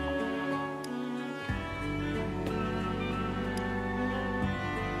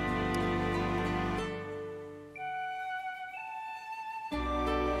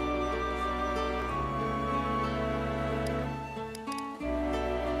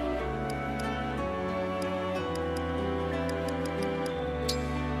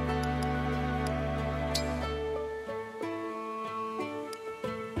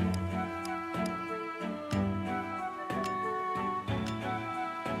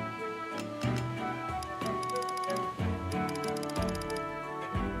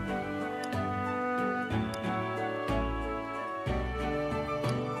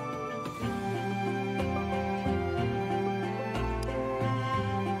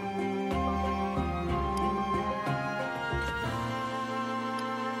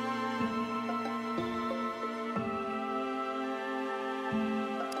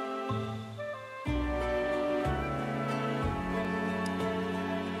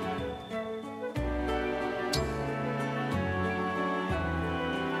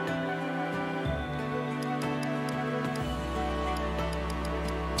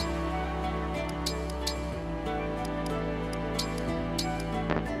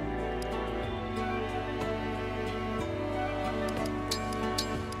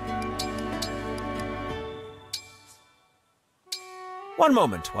 One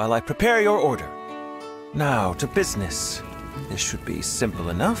moment while I prepare your order. Now, to business. This should be simple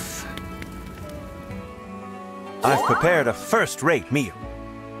enough. I've prepared a first-rate meal.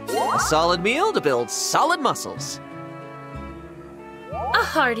 A solid meal to build solid muscles. A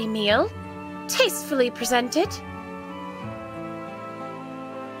hearty meal, tastefully presented.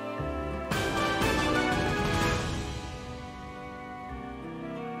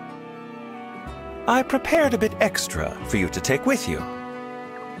 I prepared a bit extra for you to take with you.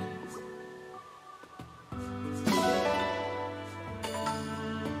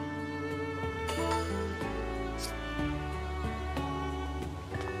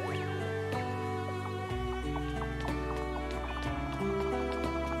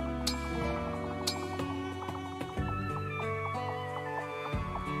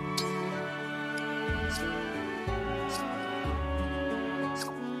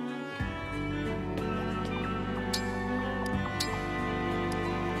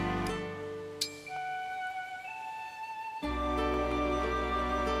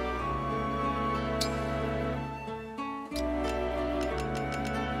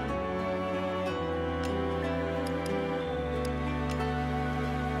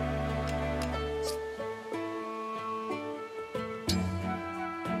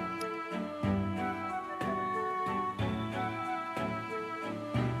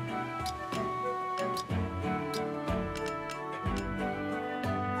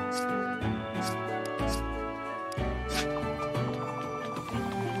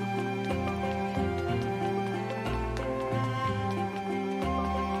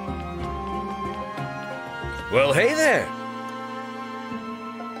 Well, hey there!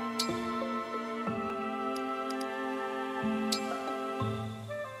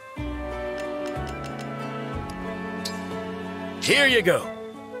 Here you go.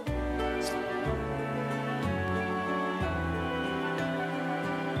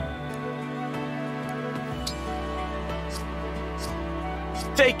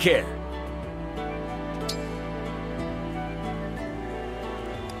 Take care.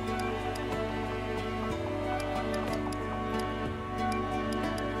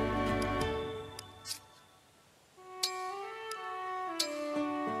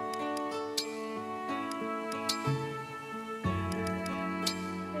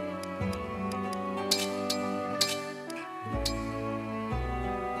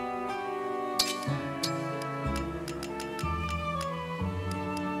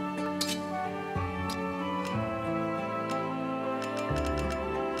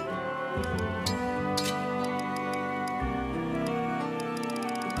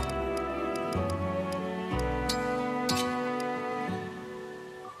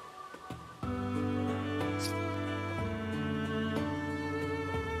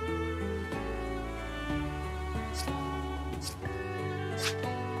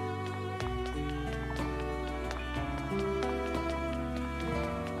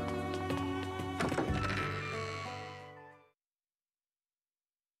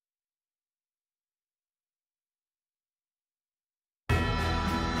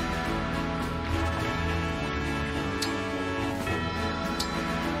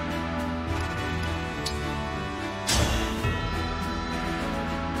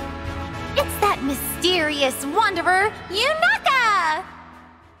 Mysterious wanderer, Yunaka!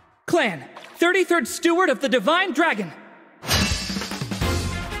 Clanne, 33rd Steward of the Divine Dragon.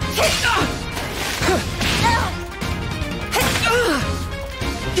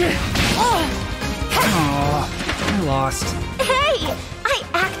 I lost. Hey, I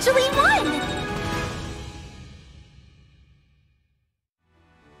actually won!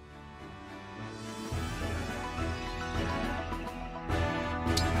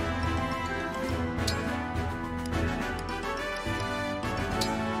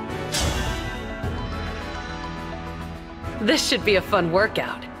 This should be a fun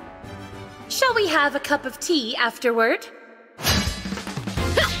workout. Shall we have a cup of tea afterward?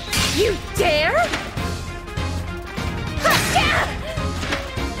 You dare?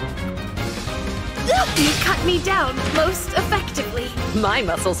 You cut me down most effectively. My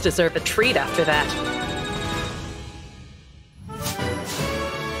muscles deserve a treat after that.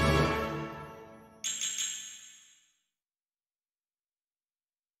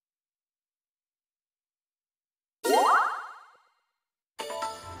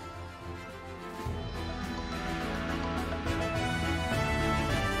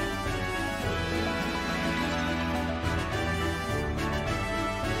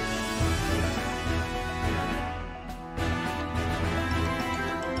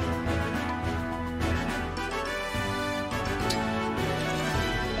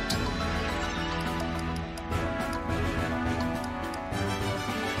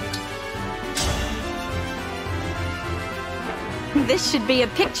 This should be a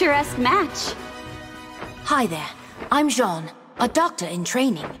picturesque match. Hi there. I'm Jean, a doctor in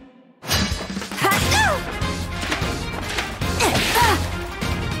training.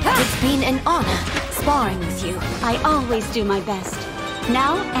 It's been an honor sparring with you. I always do my best.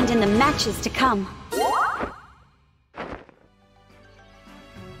 Now and in the matches to come.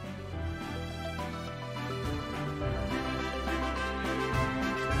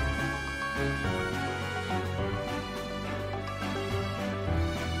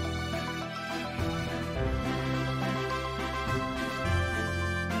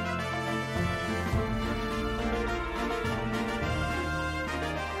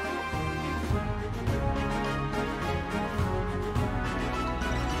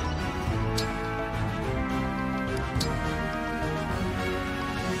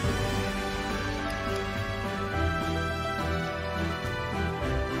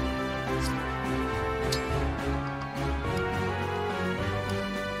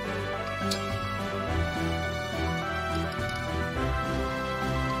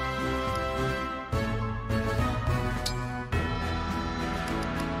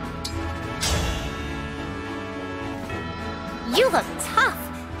 You look tough.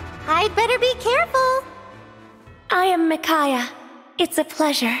 I'd better be careful. I am Micaiah. It's a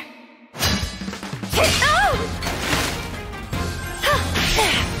pleasure.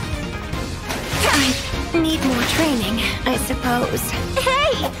 I need more training, I suppose.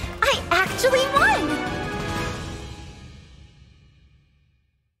 Hey! I actually won!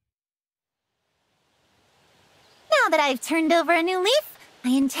 Now that I've turned over a new leaf, I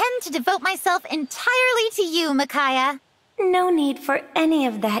intend to devote myself entirely to you, Micaiah. No need for any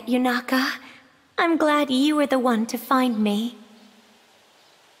of that, Yunaka. I'm glad you were the one to find me.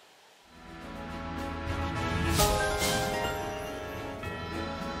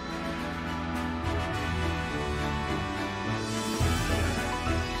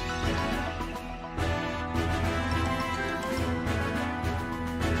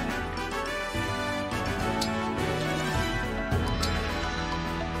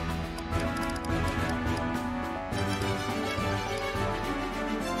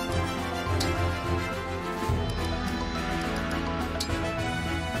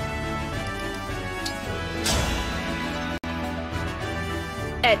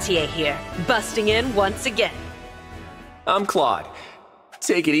 Etie here, busting in once again. I'm Claude.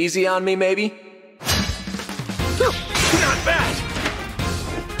 Take it easy on me, maybe? Not bad!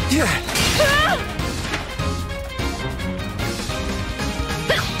 You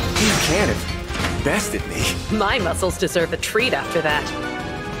can't have bested me. My muscles deserve a treat after that.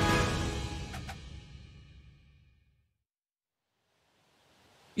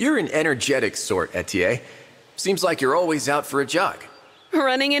 You're an energetic sort, Etie. Seems like you're always out for a jog.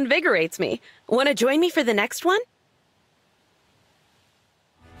 Running invigorates me. Want to join me for the next one?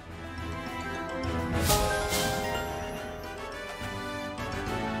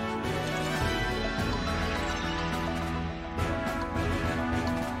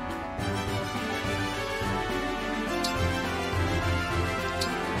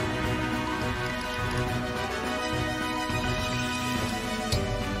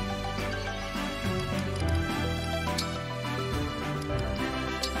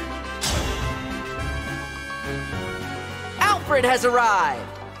 Alfred has arrived!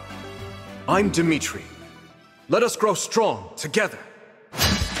 I'm Dimitri. Let us grow strong together.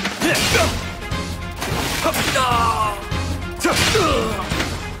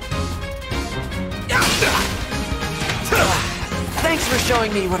 Thanks for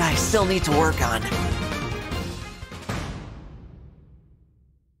showing me what I still need to work on.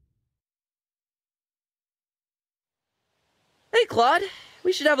 Hey, Claude.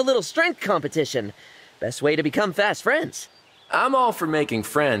 We should have a little strength competition. Best way to become fast friends. I'm all for making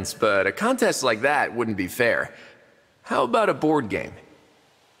friends, but a contest like that wouldn't be fair. How about a board game?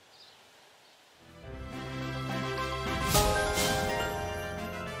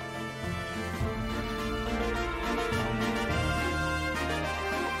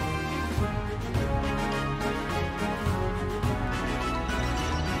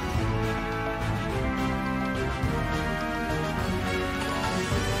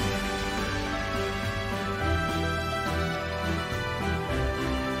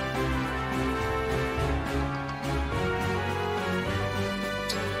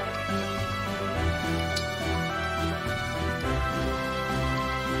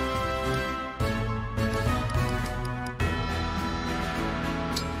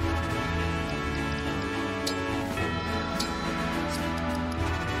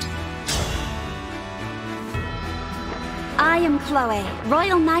 I am Chloe,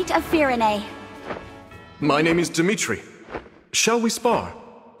 Royal Knight of Firene. My name is Dimitri. Shall we spar?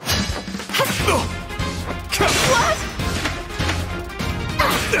 What?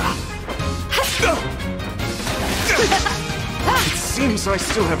 It seems I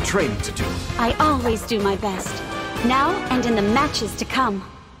still have training to do. I always do my best. Now and in the matches to come.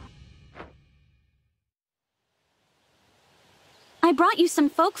 I brought you some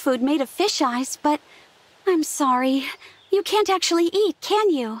folk food made of fish eyes, but I'm sorry. You can't actually eat, can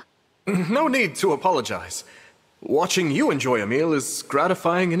you? No need to apologize. Watching you enjoy a meal is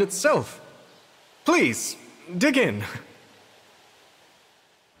gratifying in itself. Please, dig in.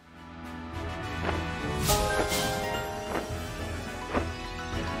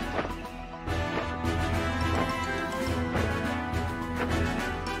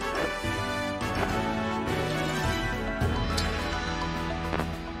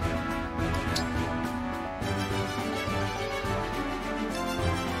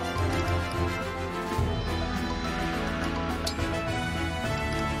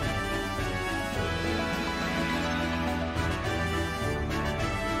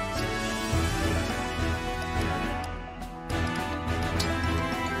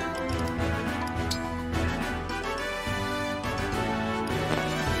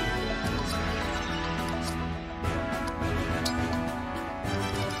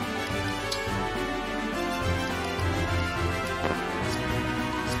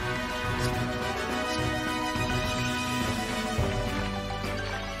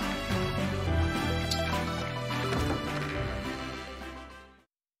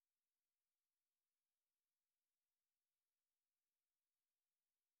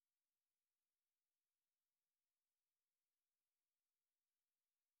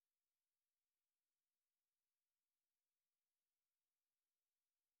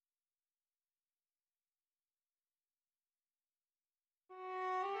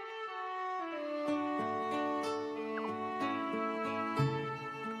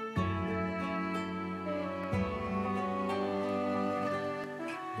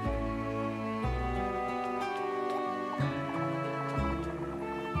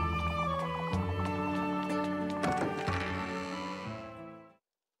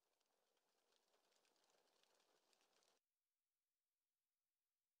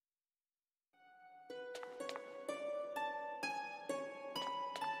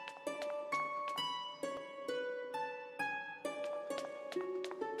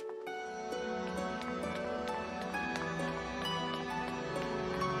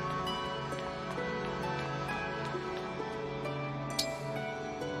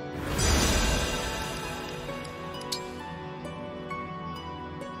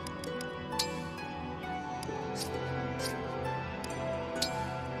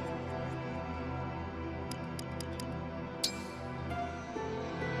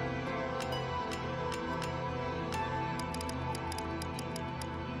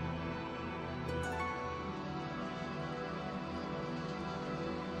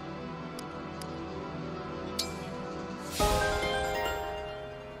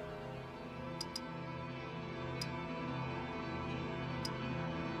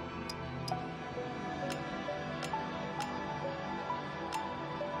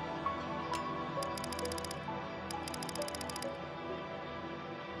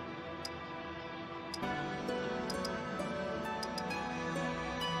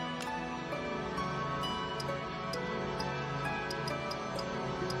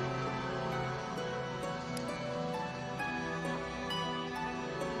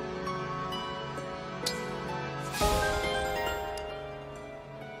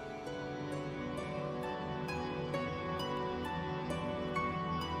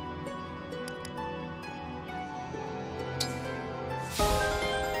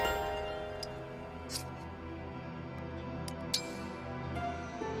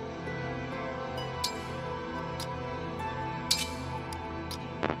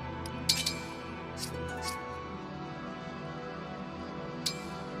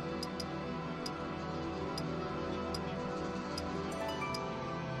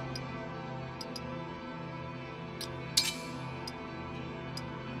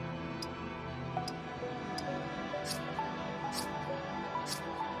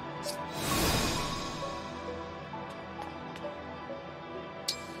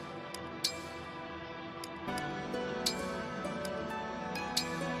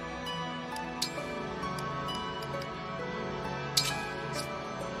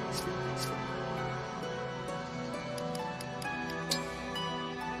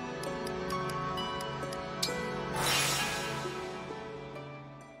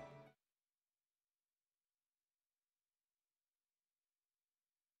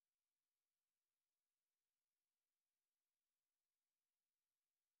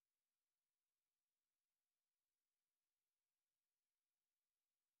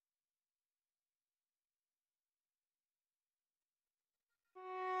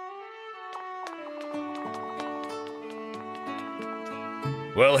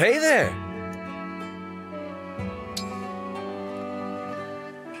 Well, hey there.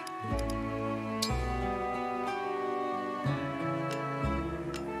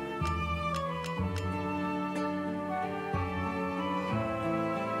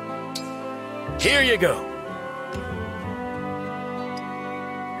 Here you go.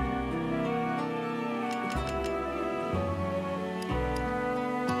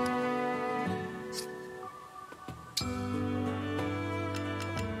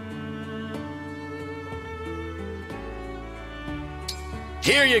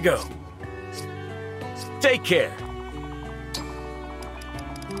 Here you go. Take care.